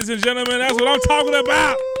here, ladies and gentlemen. That's what I'm talking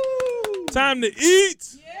about. Time to eat.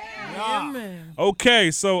 Yeah, man. Okay,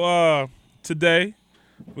 so today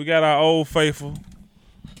we got our old faithful.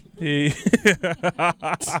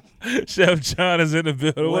 Chef John is in the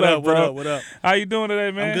building. What up, bro? What up? How you doing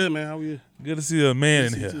today, man? I'm good, man. How are you? Good to see a man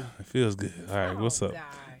in Good to see here. you too. It feels good. All right, what's up?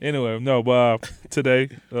 Anyway, no, but today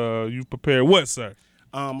you prepared what, sir?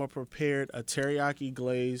 I prepared a teriyaki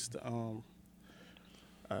glazed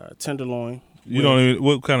tenderloin. You don't even.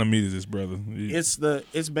 What kind of meat is this, brother?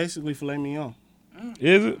 It's basically filet mignon.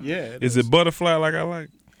 Is it? Yeah. Is it butterfly like I like?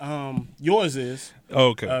 Yours is. Oh,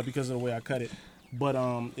 okay. Because of the way I cut it, but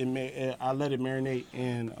I let it marinate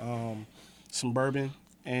in some bourbon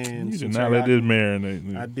and You some did not let teriyaki. this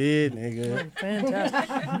marinate. I did, nigga.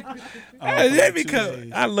 Fantastic. They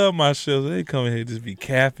be I love my shows. They come in here just be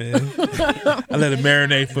capping. I let it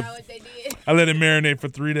marinate for. I let it marinate for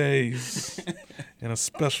 3 days in a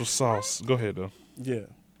special sauce. Go ahead though. Yeah.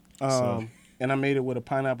 So- And I made it with a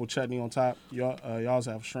pineapple chutney on top. Y'all's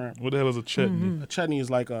have shrimp. What the hell is a chutney? A chutney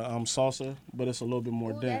is like a salsa, but it's a little bit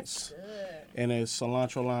more dense. And it's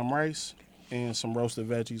cilantro lime rice and some roasted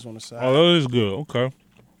veggies on the side. Oh, that is good. Okay.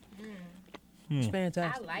 It's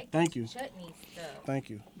fantastic. like Thank you. chutney stuff. Thank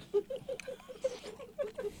you.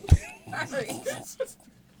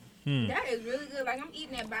 That is really good. Like, I'm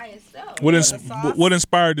eating that by itself. What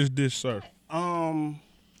inspired this dish, sir?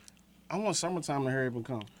 I want summertime to hurry up and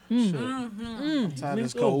come. Shit. I'm tired of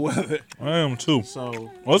this cold weather. I am too.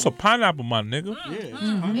 So, Oh, it's a pineapple, my nigga. yeah, it's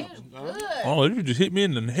pineapple. Good. Oh, you just hit me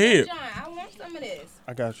in the head. John, I want some of this.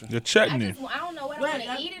 I got you. The chutney. I don't know what I want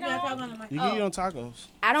to eat it on. You can eat on tacos.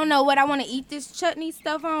 I don't know what I want to eat this chutney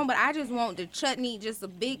stuff on, but I just want the chutney, just a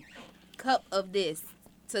big cup of this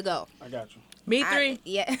to go. I got you. Me three,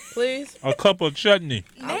 Yeah. please. A cup of chutney.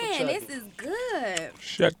 Man, this is good.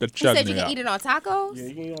 Shut the You chutney said you can out. eat it on tacos? Yeah,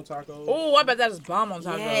 you can eat on tacos. Oh, I bet that is bomb on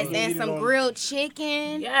tacos. Yes, eat and it some on- grilled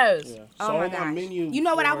chicken. Yes. Yeah. Oh So my on my gosh. menu You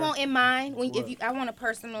know what I for- want in mind? What? I want a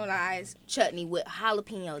personalized chutney with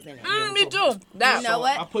jalapenos in it. Me too. That. You know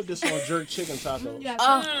what? I put this on jerk chicken tacos.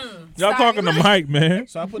 Y'all talking to Mike, man.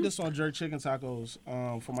 So I put this on jerk chicken tacos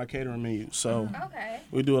for my catering menu. So Okay.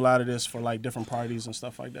 we do a lot of this for like different parties and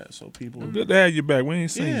stuff like that. So people. Good to have you back. We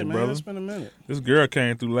ain't seen Yeah, you, man, brother. it's been a minute. This girl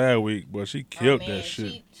came through last week, but she killed Oh, man, that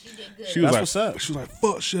shit. She did good. She was That's like, what's up. She was like,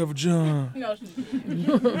 "Fuck Chef John."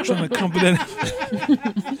 I'm trying to come to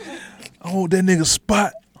that. I want that nigga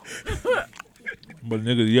spot. But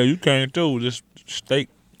nigga, yeah, you came through with this steak.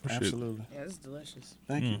 Shit. Absolutely. Yeah, it's delicious.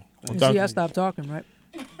 Thank you. You see, I stopped talking, right?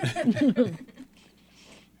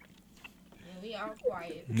 We all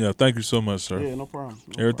quiet. Yeah, thank you so much, sir. Yeah, no problem.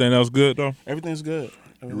 No Everything else good though. problem. Everything's good.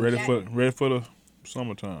 You ready for the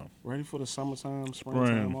summertime? Ready for the summertime, springtime,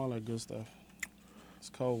 Spring. all that good stuff. It's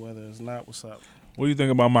cold weather. It's not what's up. What do you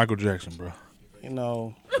think about Michael Jackson, bro? You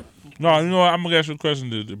know, No, you know what? I'm gonna ask you a question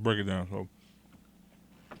to break it down. So,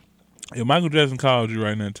 if Michael Jackson called you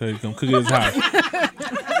right now and tell you to come cook at his house,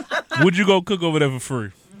 would you go cook over there for free?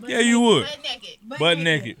 Yeah, you would. Butt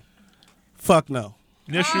naked. fuck no.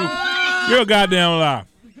 Yes, you. You're a goddamn lie.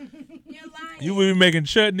 You would be making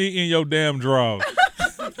chutney in your damn drawers.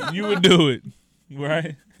 You would do it,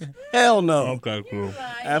 right? Hell no. Okay, cool.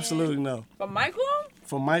 Absolutely no. For Michael?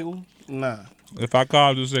 For Michael, nah. If I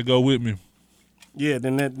called you and said go with me, Yeah,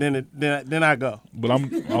 then I go. but I'm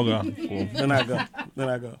okay. Cool. Then I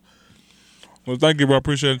go. Well, thank you, bro.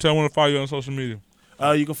 Appreciate it. Tell me where to follow you on social media.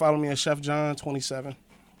 You can follow me at Chef John 27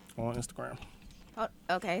 on Instagram. Oh,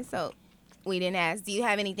 okay, so we didn't ask. Do you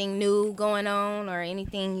have anything new going on or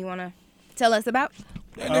anything you want to tell us about?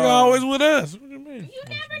 That nigga always with us. What do you mean? You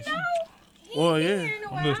never know. Well, yeah.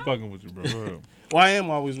 I'm just fucking with you, bro. Go ahead. Well, I am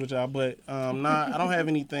always with y'all, but I don't have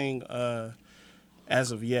anything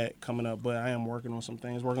as of yet coming up. But I am working on some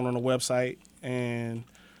things, working on the website, and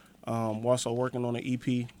also working on an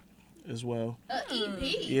EP as well. EP.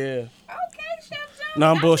 Yeah. Okay, Chef John.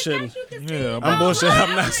 No, I'm I bullshitting. forgot you could Yeah, sing. I'm bullshitting.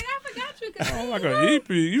 I'm Oh, not. I forgot you could I'm sing. like an EP.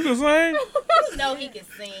 You the same? You know he can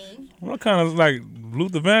sing. What kind of like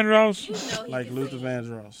Luther Vandross? You know he Like can Luther sing.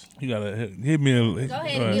 Vandross. You gotta hit me a. Go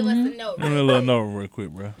ahead and give us a note. Give me a little note real quick,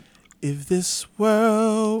 bro. If this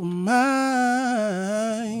world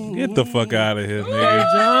mine, Get the fuck out of here,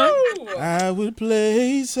 nigga. I would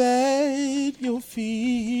place at your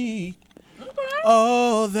feet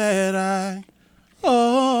all that I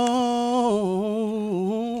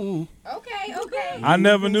own. Okay. I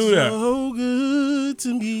never knew that. So good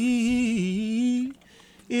to me.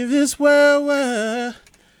 If this world were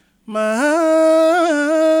mine.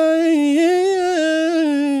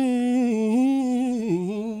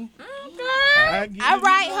 All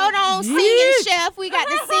right, hold on, singing chef. We got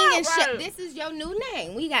the singing chef. This is your new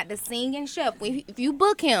name. We got the singing chef. If you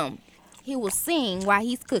book him, he will sing while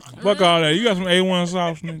he's cooking. Fuck all that. You got some A1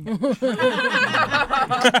 sauce, nigga.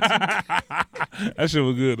 That shit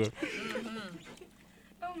was good though.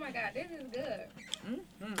 Oh my God, this is good.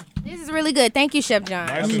 This is really good. Thank you, Chef John.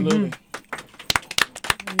 Nice and little.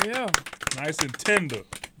 Yeah. Nice and tender.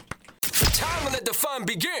 Time to let the fun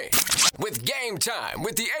begin with Game Time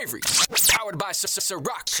with the Avery. Powered by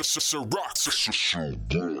Ciroc.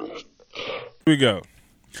 Here we go.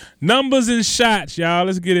 Numbers and shots, y'all.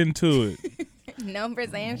 Let's get into it.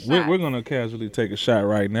 Numbers and shots. We're gonna casually take a shot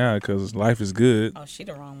right now because life is good. Oh, she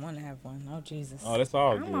the wrong one to have one. Oh, Jesus. Oh, that's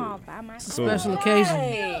all I'm all good. by myself. Special occasion.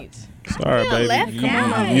 Right. Sorry, feel left baby.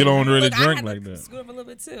 out. You don't really Look, I drink had like to that. scoot up a little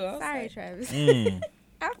bit too. I was Sorry, like, Travis. Mm.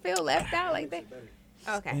 I feel left out like that.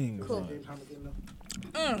 Okay, cool.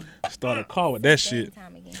 Start a call with that shit.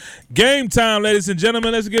 Time again. Game time, ladies and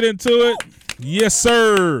gentlemen. Let's get into it. Yes,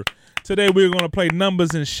 sir. Today we're gonna play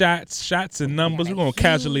numbers and shots. Shots and numbers. We're gonna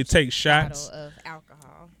casually take shots. Bottle of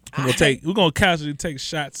alcohol. We're gonna casually take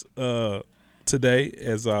shots today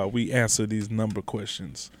as we answer these number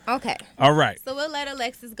questions. Okay. All right. So we'll let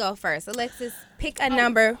Alexis go first. Alexis, pick a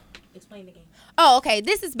number. Explain the game. Oh, okay.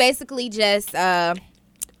 This is basically just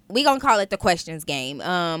we gonna call it the questions game.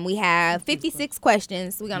 We have 56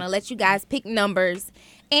 questions. We're gonna let you guys pick numbers,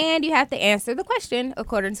 and you have to answer the question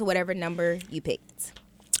according to whatever number you picked.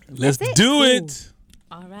 Let's That's it. do it.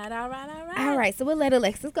 all right. All right. So we'll let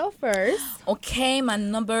Alexis go first. Okay, my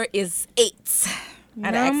number is 8. I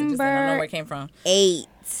had to ask it just then. I don't know where it came from. 8.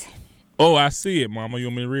 Oh, I see it, Mama. You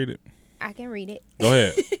want me to read it? I can read it. Go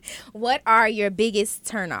ahead. What are your biggest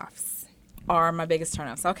turnoffs? Are my biggest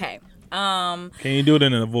turnoffs. Okay. Can you do it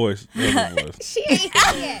in a voice? She ain't here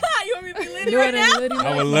yet. You want me to be Liddy Do right it now? in Liddy.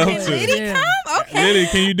 I would love to. Yeah. Okay. Liddy,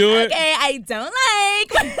 can you do it? Okay, I don't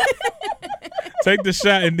like. Take the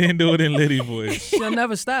shot and then do it in Liddy voice. She'll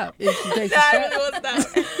never stop if she takes a I shot. really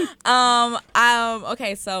won't stop.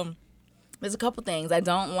 Okay, so there's a couple things I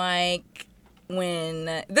don't like when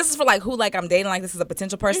this is for like who like I'm dating, like this is a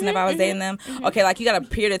potential person if I was dating them. Okay, like you got a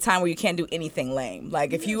period of time where you can't do anything lame.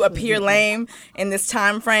 Like if you appear lame in this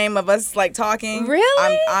time frame of us like talking,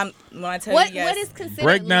 Really? I'm when I tell What you yes. what is considered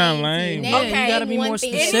Break down lame? to you? lame. Name Yeah, you gotta be one more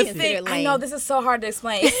thing that is specific. considered I lame. know this is so hard to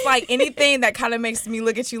explain. It's like anything that kind of makes me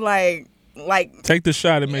look at you like Take the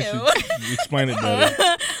shot and make you explain it better.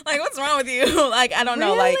 like what's wrong with you? Like I don't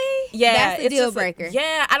know. Like Really? yeah, That's a it's deal just breaker.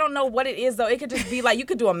 Yeah, I don't know what it is though. It could just be like you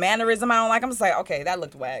could do a mannerism I don't like. I'm just like okay, that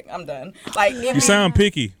looked whack. I'm done. Like You sound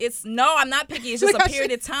picky. it's no, I'm not picky. It's just a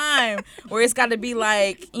period of time where it's got to be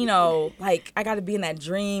like like I got to be in that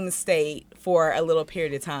dream state for a little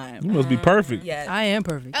period of time. You must be perfect. Yeah. I am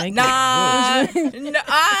perfect. Thank Nah,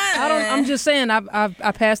 I'm just saying.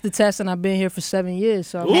 I passed the test and I've been here for 7 years.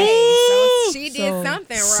 So Ooh, She did So-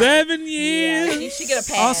 something right. 7 years. you should get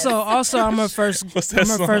a pass. also, I'm her first. What's that I'm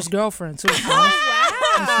her song? first girlfriend too. So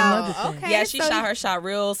Wow. thing. Okay. Yeah, she so shot her shot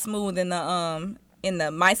real smooth in the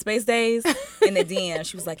MySpace days in the DM.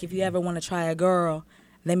 She was like, if you ever want to try a girl,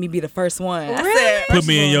 let me be the first one. I said, Put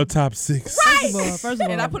me in your top 6. First of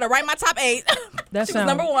all, and I put her right in my top 8. that she was sound-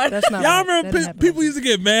 number 1. That's not. Y'all right. remember That didn't happen people like used to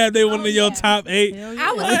get mad they wanted in your top 8. that.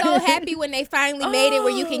 I was so happy when they finally made it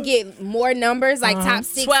where you can get more numbers, like top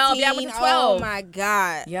 16. 12, yeah, I went to 12. Oh my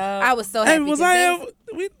God. Yeah. I was so Hey, happy. was 'cause I then- ever?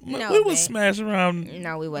 We No, was man. smashing around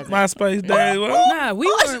No, we wasn't. MySpace days. Well, Nah,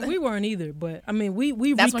 we weren't either. But I mean, we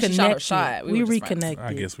That's when she shot her reconnected. shot. We We were just friends. reconnected.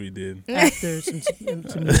 I guess we did. after some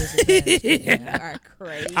years had passed. You are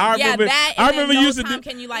crazy. I remember. that. I And remember then no used to time do.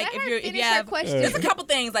 can you like Let if her you're if finish you her have question. there's a couple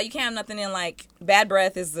things like you can't have nothing in like bad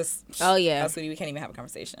breath is this. Oh, yeah. Oh, sweetie, we can't even have a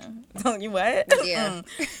conversation. Telling you what? Yeah.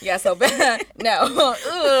 Yeah. So bad. No.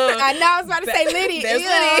 I know. I was about to say Liddy. There's Ew.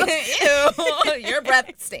 Liddy. Ew. Your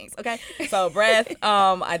breath stinks. Okay. So breath.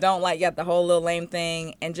 I don't like the whole little lame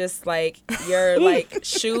thing, and just like your like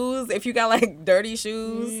shoes. If you got like dirty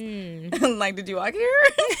shoes, like did you walk here?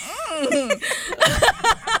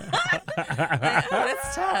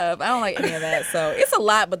 That's tough. I don't like any of that. So it's a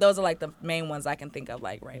lot, but those are like the main ones I can think of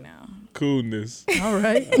like right now. Coolness. All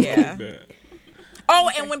right. Yeah. That. Oh,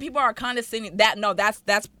 and when people are condescending,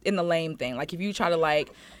 that's in the lame thing. Like if you try to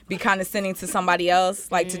like be condescending to somebody else,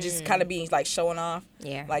 like to just kind of be like showing off.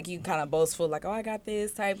 Yeah. Like you kind of boastful, like oh I got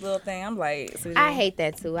this type little thing. I'm like, sweetie. I hate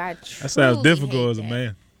that too. That sounds truly difficult hate as a that.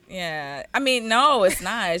 man. Yeah. I mean, no, it's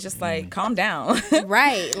not. It's just like calm down.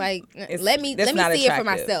 Right. Like let me that's not see it for attractive.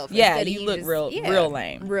 myself. Yeah, instead of you look just- real yeah, real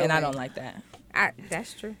lame, real and I lame. don't like that.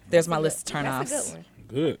 That's true. There's my list of That's a turnoffs. good one.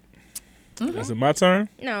 Good. Is it my turn?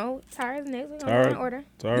 No, Tyra's next. We're All going right. in order.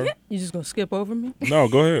 Sorry. You just gonna skip over me? No,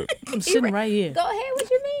 go ahead. I'm sitting right here. Go ahead. What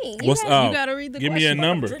you mean? What's gotta- up? gotta read the Give me a question.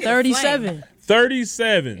 number. 37.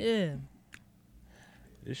 37. Yeah.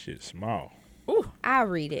 This shit's small. I'll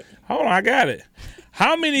read it. Hold on, I got it.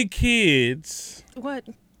 How many kids What?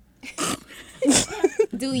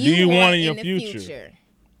 do you want in the future?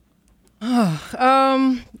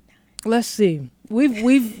 Let's see.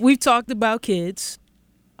 We've talked about kids.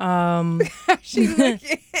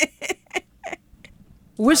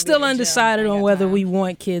 We're still undecided on whether we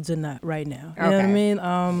want kids or not right now. You know what I mean?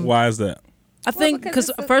 Why is that? I think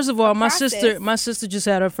because first of all, my sister just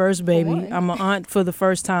had her first baby. I'm an aunt for the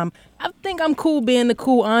first time. I think I'm cool being the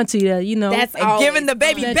cool auntie that that's giving the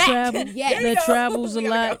baby that back. That travels a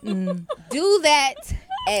lot. And do that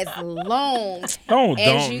as long Don't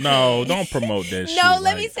promote that shit. No,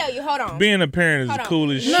 let me tell you. Hold on. Being a parent is the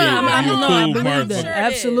coolest shit. I believe motherfucker. that.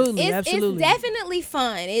 Absolutely. It's definitely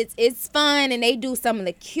fun. It's fun, and they do some of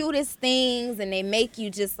the cutest things, and they make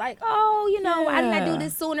you just like, oh, why didn't I do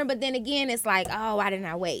this sooner? But then again, it's like, oh, why didn't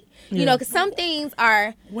I wait? Because some things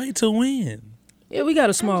are wait to win. Yeah, we got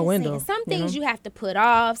a small window. Some things you have to put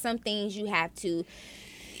off. Some things you have to.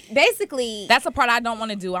 Basically, that's the part I don't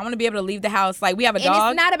want to do. I want to be able to leave the house. Like, we have a dog.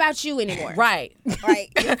 And it's not about you anymore. Right.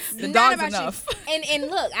 The dog's enough. And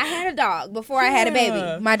look, I had a dog before I had a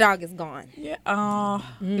baby. My dog is gone. Yeah.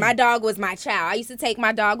 My dog was my child. I used to take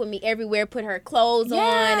my dog with me everywhere, put her clothes on,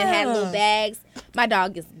 and had little bags. My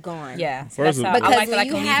dog is gone. Yeah. Because I like that I can when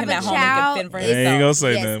you leave have him a at home child, and can fend for I ain't gonna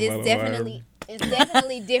say yes, nothing. it's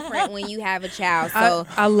definitely different when you have a child. So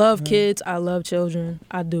I love kids. I love children.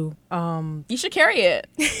 I do. You should carry it.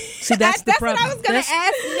 See, that's the problem. What I was gonna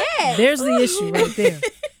ask next. There's the issue right there.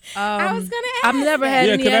 I was gonna ask. I've never had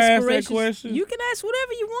any can I ask aspirations. that question? You can ask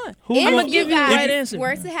whatever you want. I'm gonna give you the right answer.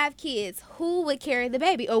 Were to have kids, who would carry the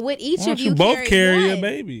baby, or would each Why don't of you both carry one? a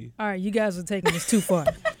baby? All right, you guys are taking this too far.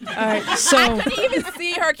 All right, so I couldn't even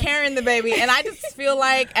see her carrying the baby, and I just feel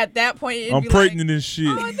like at that point it'd I'm be pregnant like, and shit.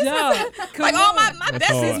 my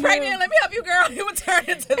bestie's pregnant. Let me help you, girl. You would turn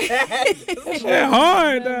into that. It's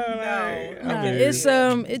hard, though.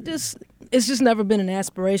 it's just never been an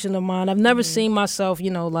aspiration of mine. I've never seen myself,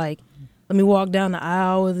 like, let me walk down the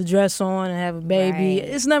aisle with a dress on and have a baby. Right.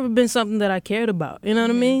 It's never been something that I cared about. You know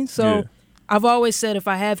what I mean? So I've always said if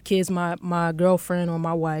I have kids, my girlfriend or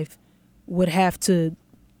my wife would have to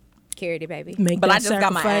carry the baby. Make but that I just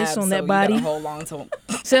got my sacrifice abs, on so that you body. gotta hold on to them.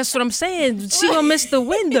 So that's what I'm saying. She gonna miss the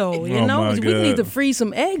window. You Oh know, my we God. need to freeze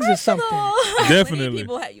some eggs or something. Definitely.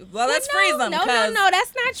 Well, let's freeze them. No,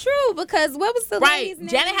 that's not true. Because what was the lady's name?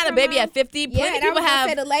 Janet had a baby at 50. Plenty of people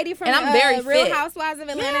have. The lady from and I'm very Real fit. Housewives of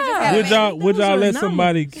Atlanta just had a baby. Would y'all let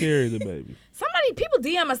somebody carry the baby? People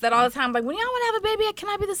DM us that all the time. Like, when y'all want to have a baby, can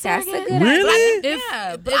I be the surrogate? That's a good Really?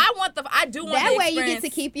 Yeah, but I do want that the way you experience. get to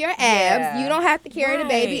keep your abs. Yeah. You don't have to carry the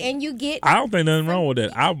baby, and you get. I don't think nothing wrong with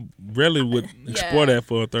that. I really would explore that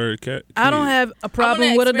for a third cat. I don't have a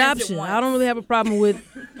problem with experience it adoption. once. I don't really have a problem with.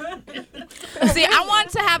 See, I want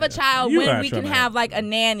to have a child You when not we trying can to have like a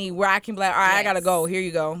nanny where I can be like, all right, I gotta go. Here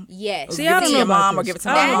you go. Yes. See, Give I it don't to know your about mom or this. give it to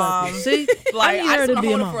I my don't know about mom. this. See, Like, I need her to be a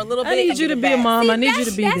hold it mom. for a little I bit need and you give to it be a back. mom. I need you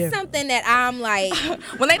to be that's there. something that I'm like.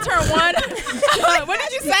 When they turn one, what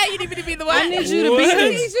did you say? You need me to be the one? I need you to be I there.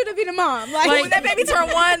 need you to be the mom. Like when that baby turn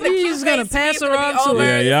one, the You cute just gonna face pass to me her is gonna off be to over.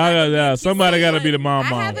 her. Yeah, somebody got to be the mom.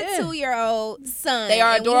 I have a 2-year-old son. They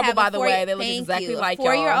are and we adorable, have a by the way. They look thank exactly you, like a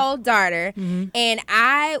y'all. 4-year-old daughter, and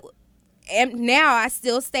I am now. I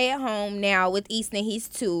still stay at home now with Easton. He's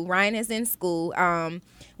 2. Ryan is in school.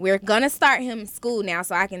 We're gonna start him school now,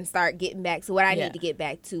 so I can start getting back to what I need to get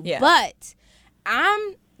back to. Yeah. But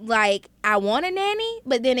I'm like, I want a nanny,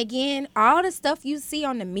 but then again, all the stuff you see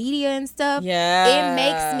on the media and stuff, it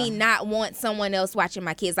makes me not want someone else watching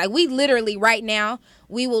my kids. Like, we literally right now,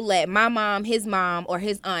 we will let my mom, his mom, or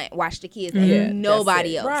his aunt watch the kids and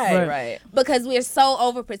nobody else. Right. Because we're so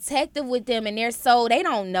overprotective with them, and they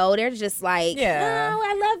don't know. They're just like, oh,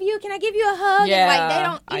 I love you. Can I give you a hug? Yeah, And like, they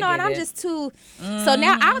don't, and I'm it. just too. So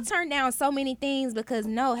now I'll turn down so many things because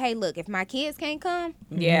hey, look, if my kids can't come,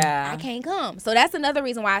 I can't come. So that's another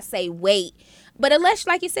reason why I say wait. But unless,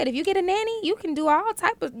 like you said, if you get a nanny, you can do all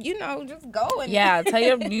type of, just go and Tell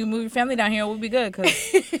you move your family down here, we'll be good. Because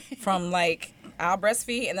from like, I'll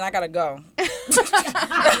breastfeed and then I gotta go. oh,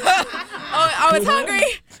 it's hungry.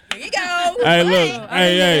 Here you go. Hey, look.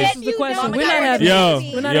 Hey. This is the question. We're not having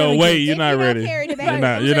kids. Yo, wait. You're not ready. Carry the You're baby.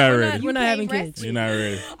 not ready. We're not having kids. You're not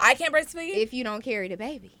ready. I can't breastfeed? If you don't carry the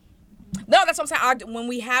baby. No, that's what I'm saying. When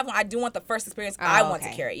we have one, I do want the first experience. I want to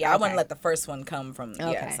okay. carry it. Yeah, I want to let the first one come from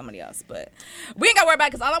Okay. somebody else. But we ain't got to worry about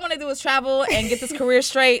it because all I want to do is travel and get this career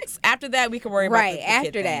straight. After that, we can worry about the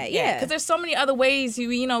after kid that, thing. yeah. Because there's so many other ways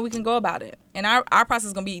we can go about it. And our process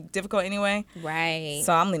is going to be difficult anyway. Right.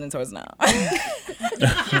 So I'm leaning towards no. Or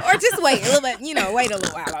just wait a little bit, wait a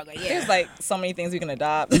little while longer. Yeah. There's like so many things we can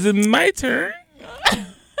adopt. Is it my turn?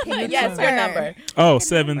 Yes, your number. Oh,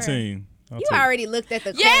 17. You already looked at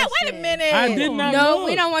the question. Yeah, wait a minute. I did not No, look.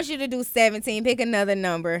 we don't want you to do 17. Pick another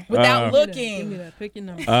number. Without Give me looking. that. Pick your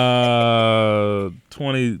number.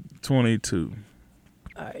 22.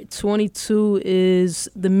 All right, 22 is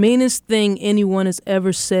the meanest thing anyone has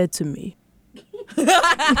ever said to me.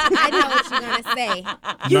 I know what you're gonna say.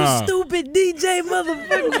 You stupid DJ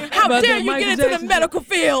motherfucker. How About dare that you Michael get into the Jackson medical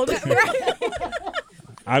field?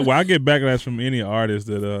 I get backlash from any artist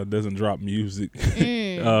that doesn't drop music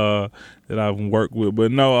that I've worked with.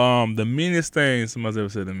 But no, the meanest thing somebody's ever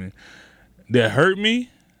said to me that hurt me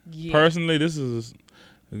personally. This is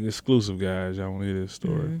an exclusive, guys. Y'all want to hear this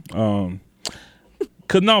story?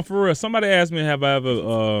 Cause no, for real. Somebody asked me, "Have I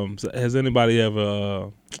ever? Has anybody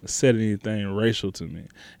ever said anything racial to me?"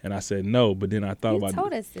 And I said no. But then I thought about. You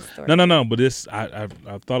told us this story. No. But this, I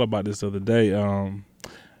thought about this the other day.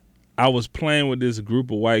 I was playing with this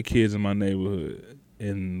group of white kids in my neighborhood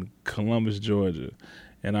in Columbus, Georgia,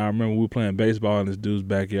 and I remember we were playing baseball in this dude's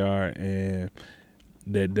backyard, and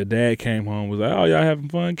the dad came home, was like, "Oh, y'all having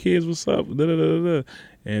fun, kids? What's up?" Da, da, da, da.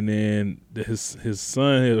 And then his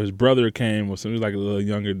son, his brother came, or something, he was like a little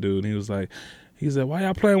younger dude, and he said, "Why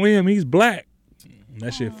y'all playing with him? He's black." And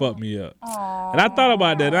that shit fucked me up. And I thought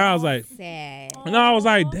about that, and I was like, sad. And I was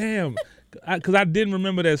like, damn. Because I didn't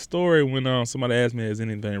remember that story when somebody asked me, has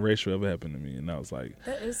anything racial ever happened to me? And I was like,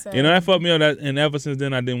 that fucked me up. And ever since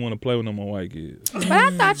then, I didn't want to play with no more white kids. But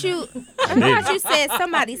I thought you said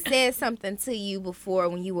somebody said something to you before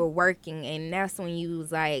when you were working, and that's when you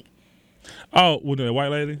was like, oh, with the white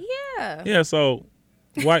lady? yeah. Yeah, so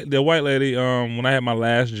the white lady, when I had my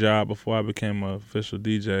last job before I became an official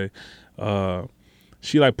DJ,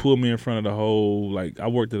 she like pulled me in front of the whole, like I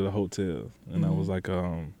worked at a hotel, and I was like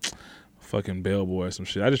fucking bellboy or some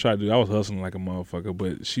shit. I just tried to I was hustling like a motherfucker,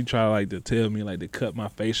 but she tried like to tell me like to cut my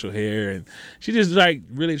facial hair, and she just like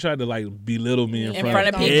really tried to like belittle me in front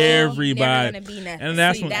of people. everybody. Never gonna be nothing. And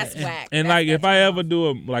that's See, when, that's whack. and That's like if I wrong. ever do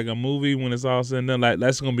a movie when it's all said and done, like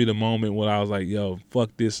that's gonna be the moment when I was like, yo, fuck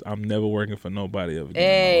this, I'm never working for nobody ever again.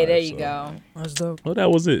 Hey, in my there life. you go. That's dope. Well, that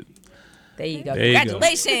was it. There you go. There you go.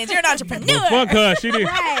 Congratulations, you're an entrepreneur. But fuck her, she didn't.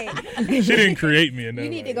 Right. She didn't create me. In that You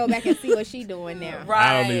need way. to go back and see what she doing now. Right.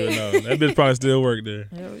 I don't even know. That bitch probably still work there.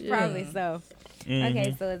 Probably so. Mhm.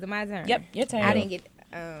 Okay, so is it my turn? Yep, your turn. I didn't get.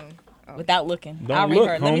 Without looking. Don't I'll read look,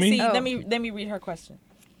 her. Let me homie. see. Oh. Let me read her question.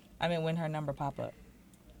 I mean, when her number pop up.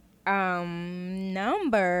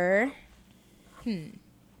 Number. I'm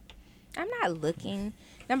not looking.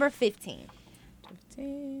 Number 15.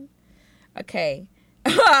 15. Okay.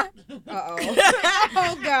 Uh-oh.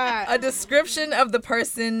 Oh, God. A description of the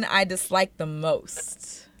person I dislike the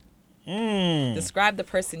most. Describe the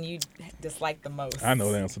person you dislike the most. I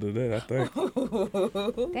know the answer to that, I think.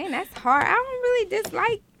 Dang, that's hard. I don't really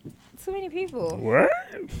dislike too many people. What?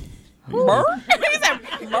 Who? He said,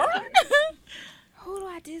 "Burr?" Who do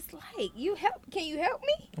I dislike? Can you help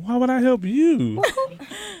me? Why would I help you?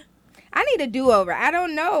 I need a do-over. I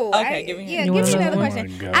don't know. Okay, give me give me another Oh my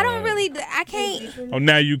question. God. I don't really. I can't. Oh,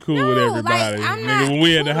 now you cool with No, everybody. like, I'm Nigga, not when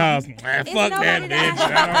we at the cool. house, man, It's fuck that nobody bitch.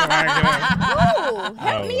 that I don't like her. Ooh,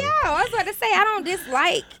 help me out. I was about to say I don't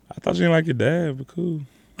dislike. I thought you didn't like your dad, but cool.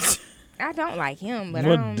 I don't like him, but I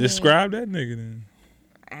Well, don't describe that nigga then.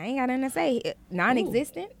 I ain't got nothing to say.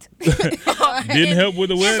 Non-existent. Didn't help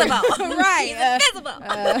with the wedding. Right. Invisible.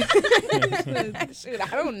 Shoot, I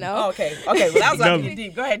don't know. Okay. Well, that was No. like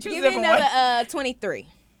deep. Go ahead. Choose Give a me different one. another 23.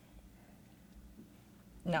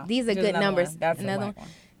 No. These are choose good another numbers. one. That's Another one.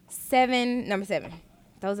 Number 7.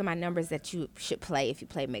 Those are my numbers that you should play if you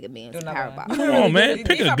play Mega Millions and Do another one. Powerball. Come on, man.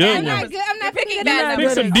 Pick These a are good bad I'm not one. numbers. good. I'm not You're picking picking good bad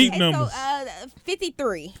numbers. Pick some deep Okay, numbers. So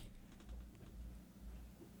 53.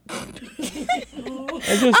 I'm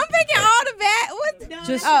picking all the bad. What?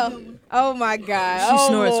 Just Oh my God. she Oh,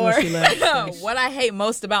 snorts Lord. when she laughs. What I hate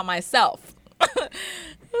most about myself.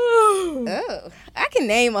 Oh, I can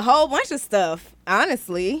name a whole bunch of stuff.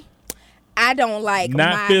 Honestly, I don't like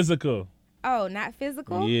Not physical. Oh, not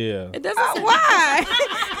physical. Yeah. It doesn't. Why?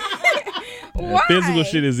 Why? Physical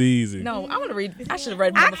shit is easy. No, I want to read. I should have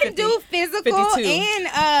read I number can 50. do physical 52.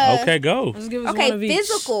 and Okay, go. Just give us one okay, of each.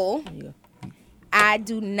 physical. I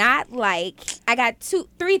do not like. I got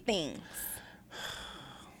 3 things.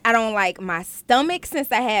 I don't like my stomach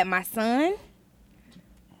since I had my son.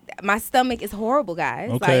 My stomach is horrible,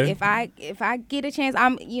 guys. Okay. Like if I get a chance,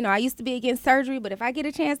 I used to be against surgery, but if I get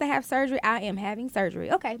a chance to have surgery, I am having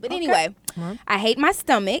surgery. Okay, but anyway, I hate my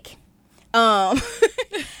stomach.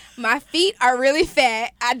 My feet are really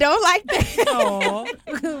fat. I don't like that. Aw,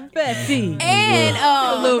 fat feet. And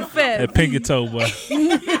A little fat. That pinky toe, boy.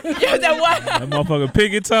 That motherfucker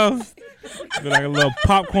pinky toe. Be like a little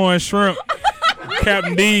popcorn shrimp.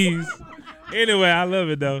 Captain D's. Anyway, I love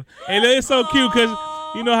it though, and it's so cute because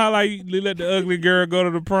you know how like you let the ugly girl go to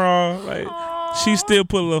the prom, like she still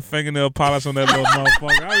put a little fingernail polish on that little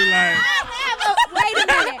motherfucker. I be like, Wait a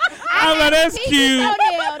minute. I'm like, that's cute.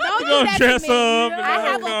 Don't You do gonna that dress to me. up and I let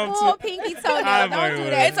her have a come full to- pinky toenail. I'm Don't like, do wait.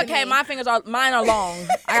 that. It's okay. Mine are long.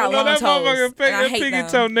 I got No, long that toes. motherfucker and I hate pinky them.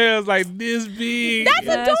 toenails like this big. That's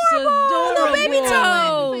adorable. Little baby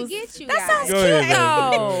toes. Forget you That guys. sounds Go cute ahead,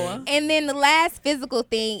 though. And then the last physical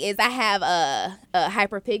thing is I have a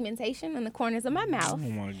hyperpigmentation in the corners of my mouth. Oh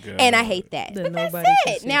my god. And I hate that. That But that's nobody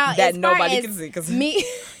can it. see. Now, That as far nobody as can see, 'cause- me,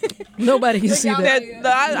 Nobody can see that.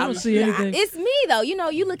 I I'm don't see anything. it's me though. You know,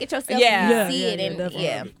 you look at yourself Yeah. and Yeah, you see yeah, it, yeah, and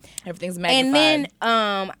definitely. Everything's magnified. And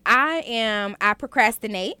then I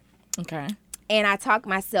procrastinate. okay. And I talk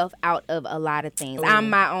myself out of a lot of things. I'm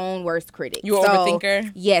my own worst critic. You an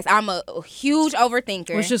overthinker? Yes, I'm a huge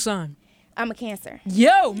overthinker. What's your sign? I'm a Cancer.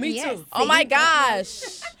 Yo, me Yes. too. Oh my gosh.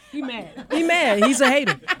 He mad. He mad. He's a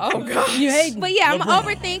hater. Oh gosh. You hate me. But yeah, I'm an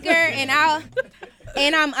overthinker,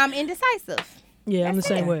 and I'm indecisive. Yeah, I'm the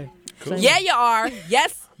same way. Same Yeah, way. you are.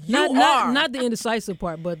 Yes, you are. Not the indecisive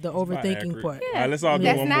part, but the overthinking accurate. part. All right, let's all do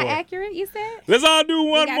That's one not more. accurate, you said? Let's all do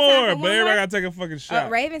one got time more, for but one everybody more? gotta take a fucking shot.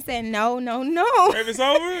 Raven said no. Raven's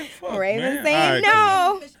over? Fuck, Raven man. saying All right,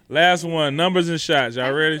 no. cool. Last one, numbers and shots.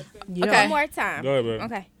 Y'all ready? Yeah. Okay. One more time. Go ahead, baby.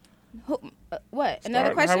 Okay. What?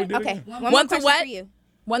 Another Start how we question? did it Okay. again. One more One to question what? for you.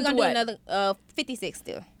 One We're to gonna do what? another 56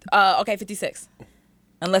 still. Okay, 56.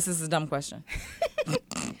 Unless this is a dumb question.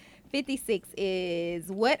 56 is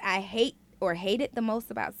what I hate or hated the most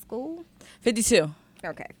about school. 52.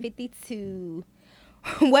 Okay. 52.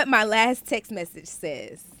 What my last text message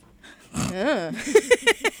says.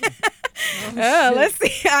 Let's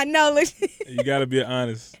see. I know. You gotta be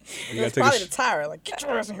honest. You gotta It's take probably a the Tyra. Like, get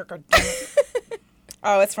your ass in here, goddammit.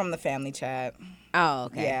 Oh, it's from the family chat. Oh,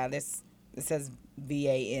 okay. Yeah, it says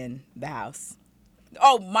VAN, the house.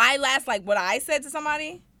 Oh, my last, like, what I said to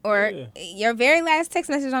somebody? Or Yeah. your very last text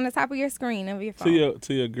message on the top of your screen of your phone.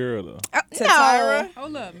 to your girl though. To Tyra?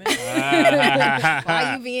 Hold up, man.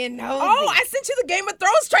 Why you being nosy? Oh, I sent you the Game of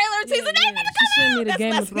Thrones trailer. Teaser name in the She sent me the That's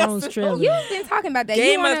Game of less Thrones gossip. trailer. You've been talking about that.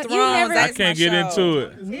 Game you wanna, of You Thrones, never, I that's can't my get show. into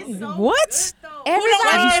it. What?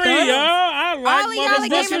 everybody. Sorry, y'all. I All like of y'all Mother's are Game of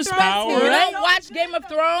Business Thrones Power. too, You right? don't watch Game of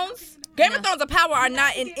Thrones? Game of Thrones and Power are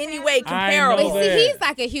not in any way I comparable. know But that. see, he's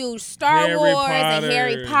like a huge Star Harry Wars Potter. and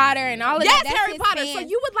Harry Potter and all of Yes, that. That's Harry his Potter. fan. So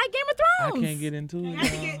you would like Game of I Thrones? can't get into it.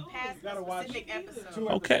 y'all. Gotta watch episode.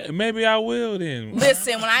 Okay, maybe I will then.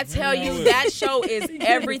 Listen, when I tell you that show is But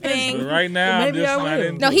everything. right now, I'm Maybe just I not will.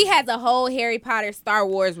 into No, it. he has a whole Harry Potter Star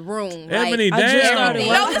Wars room. Ebony, I just damn. started No,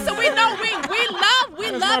 watching- listen, we know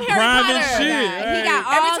we love my Harry private Potter. shit. He got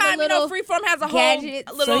all Every time the you know little Freeform has a whole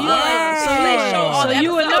gadgets. little So you, they show all so the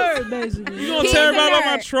you a episodes. nerd, basically. You gonna He's tell a everybody about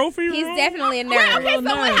my nerd. trophy room? He's definitely a nerd. Okay, so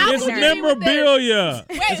what house It's would you be with this? memorabilia.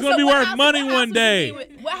 Wait, It's gonna so be what worth house- money what house one would you day. be with-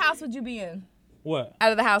 What house would you be in? What?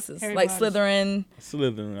 Out of the houses, like Potter's. Slytherin.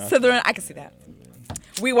 Slytherin. Slytherin, I can see that.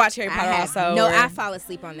 We watch Harry Potter also. No, or- I fall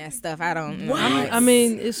asleep on that stuff. I don't know. I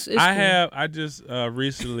mean, it's I just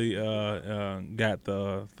recently got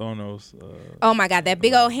the Thanos. Oh my God, that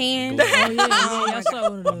big old hand. Oh yeah, I saw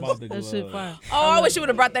one of bought those. the That shit glove. fire. Oh, I wish you would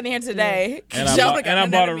have brought that in here today. And I Joe bought, got and I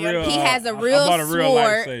that bought a in here. real. He has a I real bought a real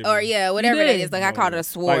sword, lightsaber. or yeah, whatever it did? is. Like I called it a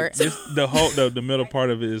sword. Like this, the middle part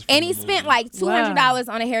of it is. from And he the spent movie. like $200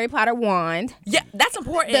 on a Harry Potter wand. Yeah, that's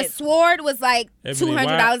important. The sword was like Ebony,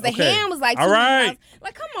 $200. The okay. hand was like $200. All right.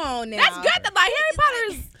 Like, come on now. That's good. That like Harry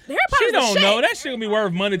Potter's. Harry Potter's She the don't shit. know that shit gonna be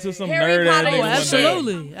worth money to some Harry nerd ass Potter nigga is- one day.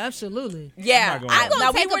 Absolutely, absolutely. Yeah, I'm not gonna- I'm gonna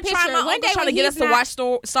now take we a were picture. trying. My One uncle day trying to when get he's us to not-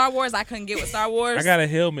 watch Star Wars. I couldn't get with Star Wars. I got a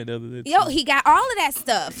helmet the other day. Yo, he got all of that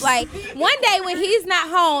stuff. Like one day when he's not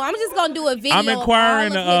home, I'm just gonna do a video. I'm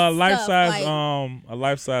inquiring of all of his life stuff. size Like, a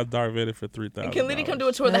life size Darth Vader for $3,000. Can Liddy come do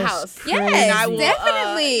a tour of the That's house? crazy. yes, I will,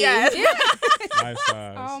 definitely. yes. Life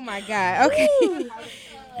size. Oh my God. Okay.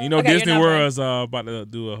 You know, Okay, your Disney number. World's about to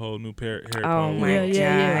do a whole new Harry Potter. Oh my world.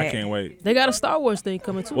 Yeah. I can't wait. They got a Star Wars thing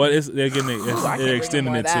coming too. Well, they're getting it. I can't They're bring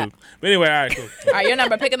extending no it more of too. But anyway, all right, cool. All right, your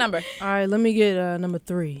number. Pick a number. All right, let me get number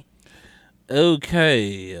 3.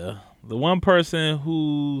 Okay, the one person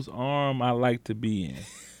whose arm I like to be in.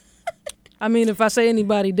 I mean, if I say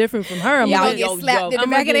anybody different from her, I'm Y'all gonna get slapped in the I'm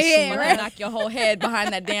back of the gonna get head, some- right? Knock your whole head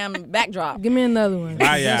behind that damn backdrop. Give me another one.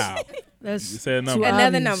 Bye, y'all. That's You said a too number.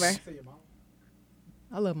 Another obvious. number.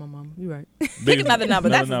 I love my mom. You're right. Pick another number.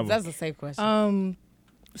 Another That's a safe question.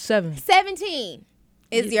 7. 17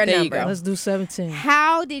 is your There you number. go. Let's do 17.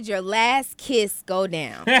 How did your last kiss go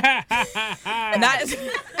down? Not,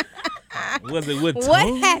 Was it with What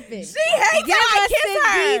tongue? happened? she hates Give how I us kiss the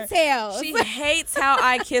her. details. She hates how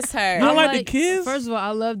I kiss her. You don't like the kiss? First of all, I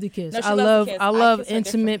love the kiss. No, she I loves love the kiss. I I love kiss her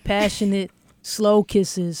intimate, passionate slow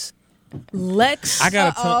kisses. Lex. I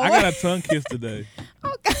got a tongue kiss today.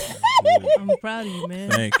 I'm proud of you, man.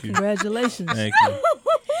 Thank you. Congratulations. Thank you.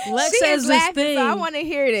 Lex She has is this laughing, thing. so I want to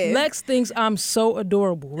hear this. Lex thinks I'm so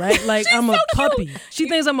adorable, right? Like I'm a puppy. She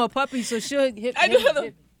thinks I'm a puppy, so she'll hit.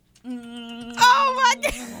 Oh my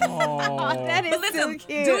God. That is so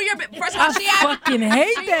cute. Do your bit. First of all, I fucking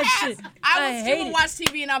hate that shit. I hate will it. watch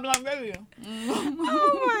TV and I'll be like, baby.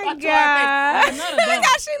 Oh my to our God. I'm not a dog.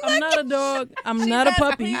 I'm not a dog. I'm not a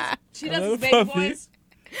puppy. She does this baby voice.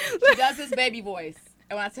 She does this baby voice.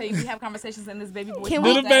 And when I tell you we have conversations in this baby voice. Can Do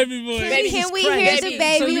we- the baby voice. Can we hear the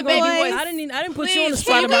baby voice? I didn't put you on the Please,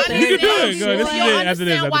 spot about that. You can do it. Go ahead. This is You'll it. After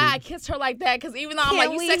this. understand why I After this. kissed her like that. Because even though I'm Can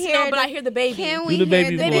like, you we sexy hear now, but the- I hear the baby. Can we the hear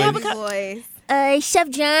baby the voice. baby voice? Chef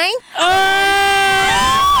John.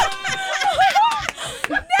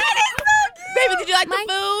 Baby, did you like the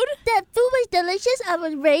food? The food was delicious. I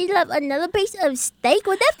was ready to have another piece of steak.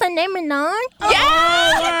 Was that phenomenon?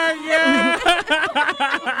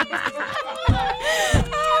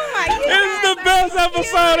 Oh my God. This is the best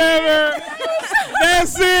episode ever.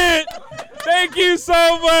 That's it. Thank you so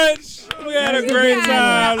much. We had a great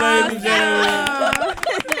time, ladies and gentlemen.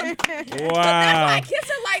 Wow. I kissed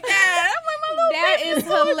her like that. I'm like, my little That is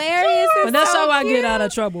hilarious. But that's how I get out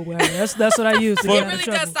of trouble with her. That's what I use to It get out of really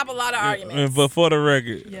trouble. does stop a lot of arguments. But for the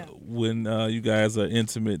record, Yeah. when you guys are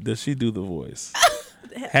intimate, does she do the voice?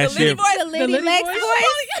 Has she Liddy ever, voice. The Liddy Liddy Lex voice?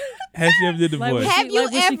 voice. has she ever did the Like, voice? when Have she- you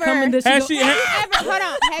like, when she ever- coming, does Has she she? go, Hold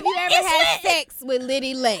on. Have you ever had sex with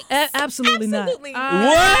Liddy Lex? Absolutely not. Absolutely.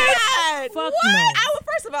 What? Fuck What? no. I would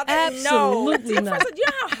first of all, Absolutely no. not. First of all, you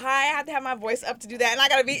know how high I have to have my voice up to do that, and I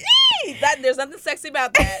gotta be. There's nothing sexy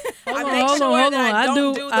about that. I make Hold sure on. that I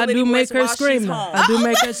don't do the I Liddy do make voice her while scream she's though. home. I do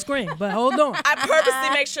make her scream. But hold on. I purposely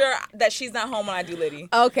make sure that she's not home when I do Liddy.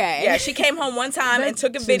 Okay. Yeah, she came home one time and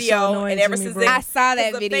took a She's so video, annoying and ever to me, since bro. then, I saw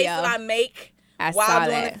that the video. face that I make I while saw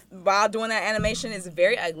doing that. while doing that animation is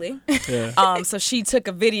very ugly. Yeah. So she took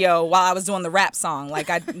a video while I was doing the rap song, like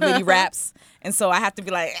I Liddy raps, and so I have to be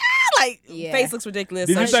like, Yeah. face looks ridiculous.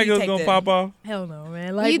 Did so you think she it was taped gonna it. pop off? Hell no,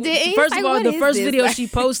 man. Like You did? You First was of like, all, what the is first this? video she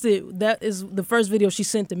posted, that is the first video she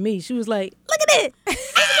sent to me. She was like, "Look at it,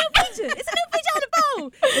 it's a new feature. It's a new feature on the phone."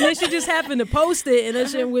 And then she just happened to post it, and that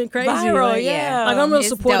shit went crazy. Viral, like, yeah. Like I'm real It's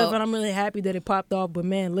supportive, dope. and I'm really happy that it popped off. But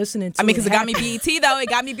man, listening to I mean, because it got me happened. BET though. It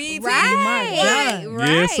got me BET. Right. God. Right.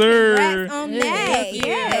 Yes, sir. Congrats on Yeah, that. definitely.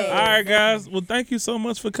 Yeah. All right, guys. Well, thank you so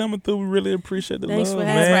much for coming through. We really appreciate the Thanks love, for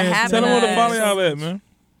man. having Tell them where to us. follow y'all at, man.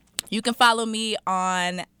 You can follow me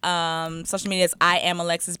on social media as I am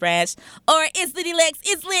Alexis Branch, or it's Liddy Lex.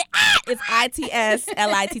 It's lit. It's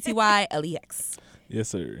ITSLITTYLEX. Yes,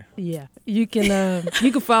 sir. Yeah, you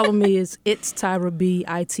can follow me as it's Tyra B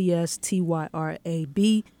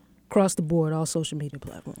ITSTYRAB across the board, all social media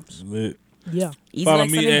platforms. Lit. Yeah. Easy Follow like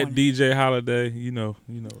me Sunday at morning. DJ Holiday. You know.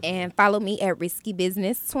 And follow me at Risky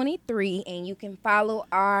Business 23. And you can follow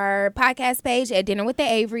our podcast page at Dinner with the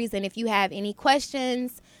Averys. And if you have any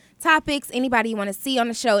questions, topics, anybody you want to see on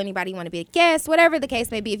the show, anybody you want to be a guest, whatever the case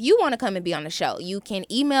may be, if you want to come and be on the show, you can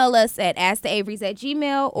email us at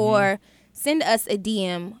asktheaverys@gmail.com or send us a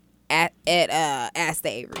DM at Ask the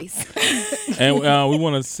Averys. And we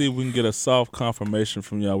want to see if we can get a soft confirmation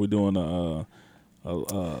from y'all. We're doing a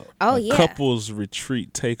yeah. couples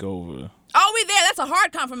retreat takeover. Oh, we there. That's a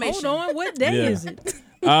hard confirmation. Hold on, what day Yeah. is it?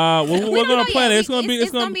 We're We gonna don't know plan yet. it. It's gonna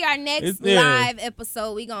It's be gonna be our next it's- yeah. live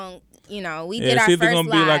episode. We gonna, we Yeah, did it's our either first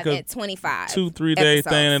gonna be live like a at 25. 2-3 day episode,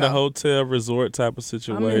 thing in a so. hotel resort type of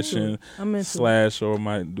situation. I'm into Slash or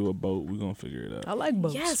might do a boat. We're gonna figure it out. I like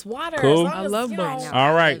boats. Yes, water. Cool. As long I as, love you boats. know,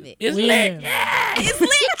 All right. love it. It's Yeah. lit. It's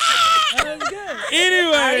lit.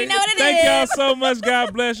 Anyway, already know what it thank is. y'all so much.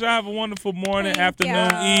 God bless y'all. Have a wonderful morning, Thank afternoon,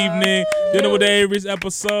 y'all. evening. Dinner with the Averys,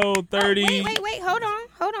 episode 30. Wait. Hold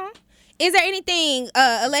on. Is there anything,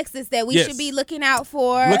 Alexis, that we Yes. should be looking out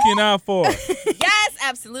for? Looking out for. Yes,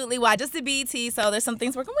 absolutely. Why? Just the BET. So there's some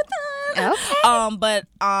things working with that. Okay. But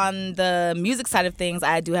on the music side of things,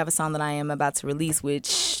 I do have a song that I am about to release,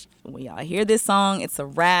 which when y'all hear this song, it's a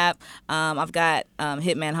rap. I've got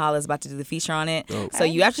Hitman Holla is about to do the feature on it. Dope. So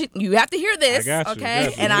you have to hear this, I got you, okay?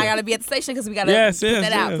 got you, And I yeah. gotta be at the station because we gotta Yes, put yes,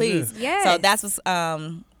 that out, yes, please. yes. So that's what's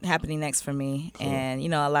happening next for me, and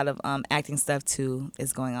a lot of acting stuff too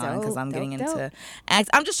is going on because I'm getting dope. into act.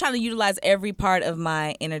 I'm just trying to utilize every part of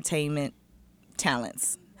my entertainment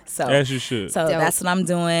talents. So As you should. So Dope. that's what I'm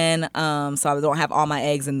doing. So I don't have all my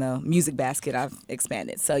eggs in the music basket. I've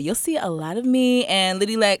expanded. So you'll see a lot of me and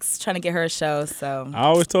Liddy Lex trying to get her a show. So I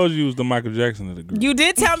always told you was the Michael Jackson of the group. you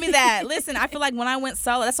did tell me that. Listen, I feel like when I went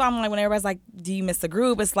solo, that's why I'm like, when everybody's like, do you miss the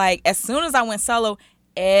group? It's like, as soon as I went solo,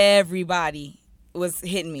 everybody was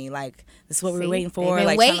hitting me. Like, this is what we See, were waiting they've for. been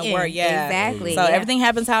Like, trying to waiting. work. Yeah. Exactly, So yeah. everything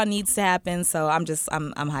happens how it needs to happen. So I'm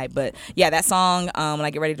hyped. But yeah, that song, when I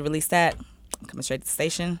get ready to release that, I'm coming straight to the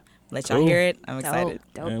station. Let y'all Cool. hear it. I'm excited.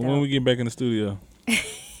 Dope, And when we get back in the studio?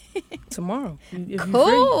 Tomorrow. If you free.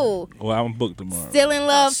 Cool. Well, I'm booked tomorrow. Still in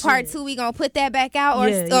Love shit. Part 2, we gonna put that back out, or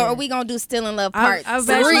Yeah, yeah. are we gonna do Still in Love Part I've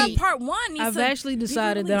 3? actually- Part 1 needs I've to actually be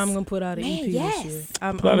decided that I'm released. gonna put out an Man, EP yes. this year.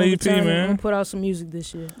 I'm Put out an EP, I'm man. gonna put out some music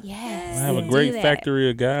this year. Yes. I have a do great that. factory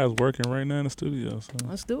of guys working right now in the studio. So.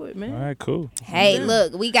 Let's do it, man. All right, cool. Hey,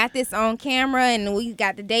 look, we got this on camera, and we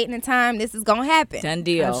got the date and the time. This is gonna happen. Done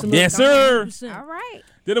deal. Absolutely. Yes, sir. 100%. All right.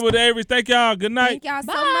 Did it with Avery. Thank y'all. Good night. Thank y'all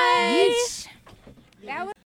so much. That was